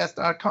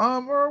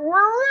leaguepodcast.com or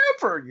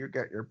wherever you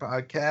get your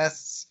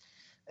podcasts.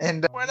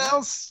 And what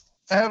else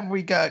have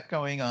we got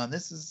going on?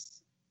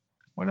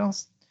 What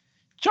else?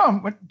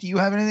 John, do you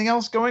have anything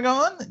else going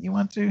on that you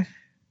want to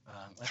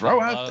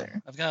throw out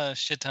there? I've got a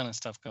shit ton of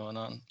stuff going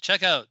on.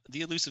 Check out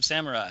The Elusive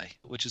Samurai,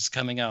 which is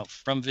coming out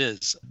from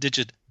Viz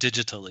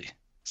digitally.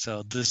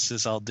 So this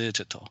is all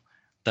digital.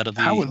 That'll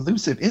be. How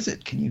elusive is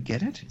it? Can you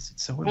get it? Is it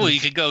so elusive? Well, you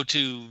could go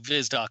to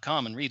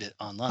viz.com and read it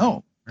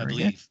online. I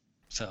believe. Good.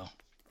 So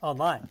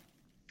online.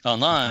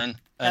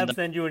 And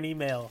send you an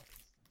email.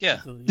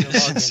 Yeah. And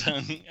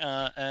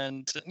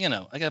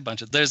I got a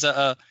bunch of. There's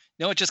it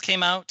just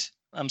came out.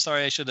 I'm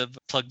sorry, I should have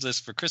plugged this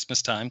for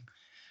Christmas time.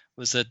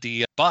 Was that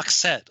the box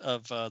set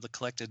of the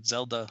collected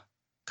Zelda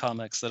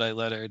comics that I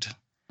lettered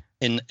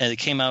in, and it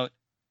came out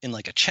in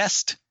like a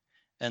chest,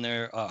 and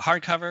they're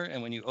hardcover,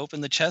 and when you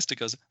open the chest, it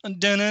goes,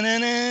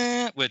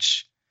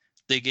 which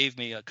they gave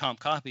me a comp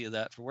copy of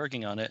that for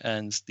working on it,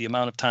 and the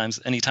amount of times,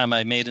 anytime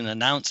I made an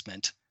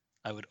announcement,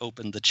 I would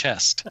open the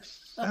chest.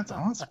 That's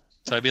awesome.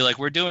 So I'd be like,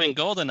 we're doing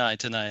GoldenEye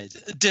tonight.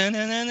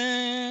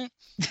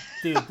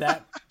 Dude,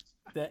 that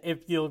if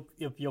you'll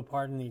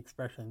pardon the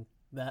expression,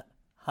 that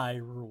high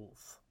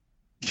rules.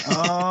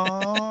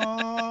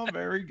 Oh,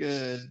 very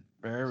good.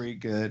 Very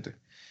good.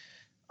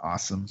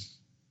 Awesome.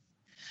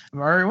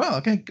 Very well.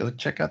 Okay, go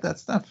check out that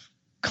stuff.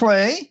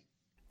 Clay,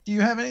 do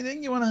you have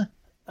anything you want to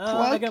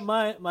plug? I got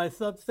my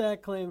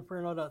Substack,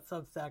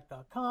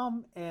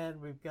 clayinferno.substack.com,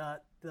 and we've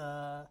got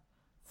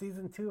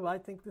season 2. I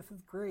think this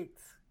is great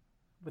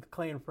with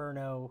Clay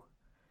Inferno.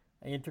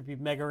 I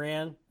interviewed Mega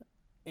Ran,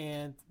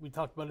 and we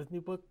talked about his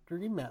new book,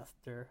 Dream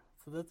Master.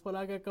 So that's what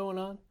I got going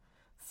on.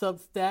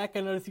 Substack.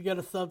 I noticed you got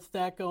a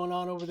Substack going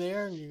on over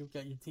there, and you've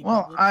got your team.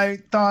 Well, I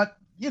thought,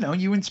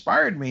 you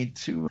inspired me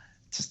to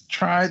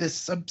try this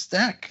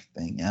Substack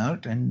thing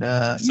out, and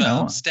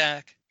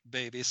Substack,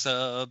 baby,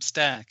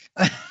 Substack.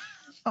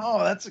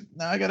 Oh,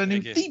 now I got a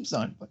new theme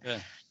song.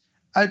 Yeah.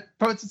 I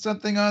posted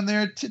something on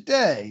there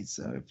today,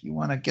 so if you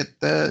want to get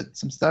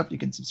some stuff, you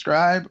can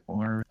subscribe.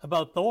 Or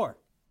about Thor.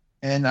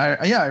 And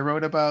I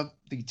wrote about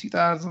the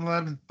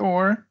 2011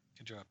 Thor. You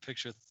can draw a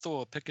picture of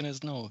Thor picking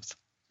his nose.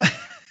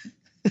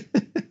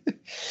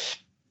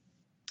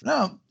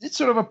 No, it's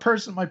sort of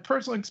my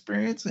personal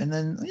experience, and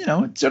then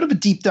it's sort of a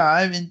deep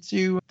dive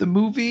into the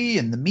movie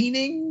and the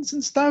meanings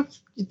and stuff.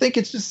 You think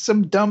it's just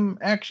some dumb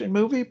action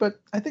movie, but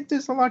I think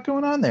there's a lot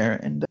going on there,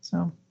 and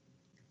so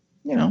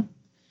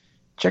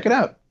check it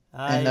out.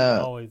 I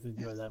always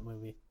enjoy that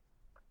movie.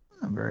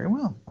 Very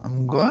well.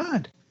 I'm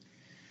glad.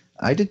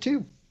 I did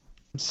too.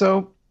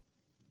 So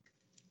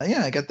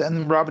I got that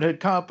on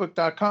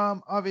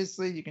RobinHoodComicBook.com.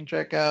 Obviously, you can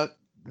check out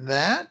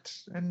that,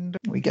 and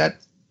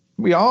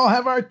we all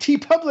have our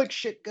TeePublic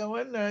shit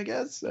going, I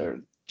guess.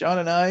 Or John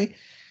and I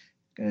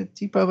got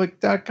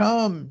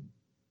TeePublic.com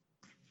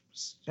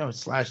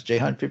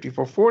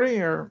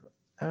 /JHunt5440 or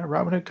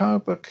Robin Hood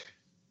Comic Book.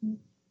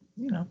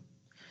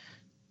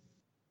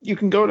 You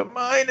can go to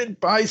mine and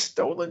buy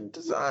stolen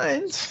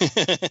designs.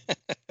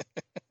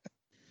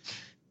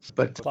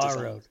 But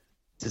borrowed.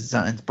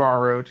 Designs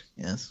borrowed,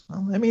 yes.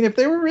 Well, I mean, if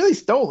they were really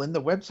stolen,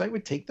 the website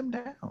would take them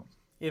down.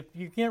 If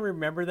you can't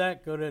remember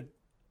that, go to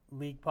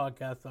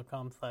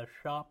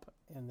leaguepodcast.com/shop,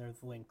 and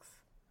there's links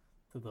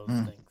to those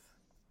things.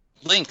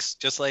 Links,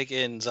 just like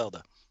in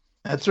Zelda.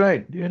 That's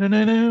right. Yeah.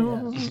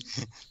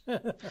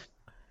 All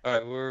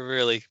right, we're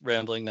really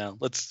rambling now.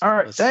 Let's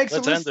thanks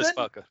let's for end this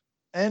fucker.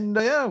 And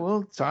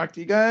we'll talk to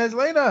you guys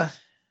later.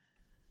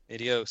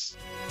 Adios.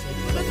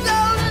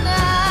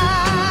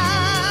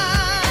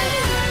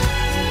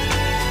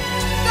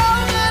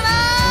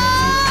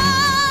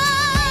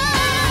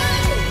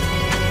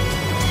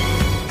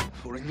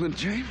 For England,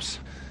 James?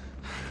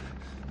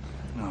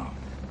 No.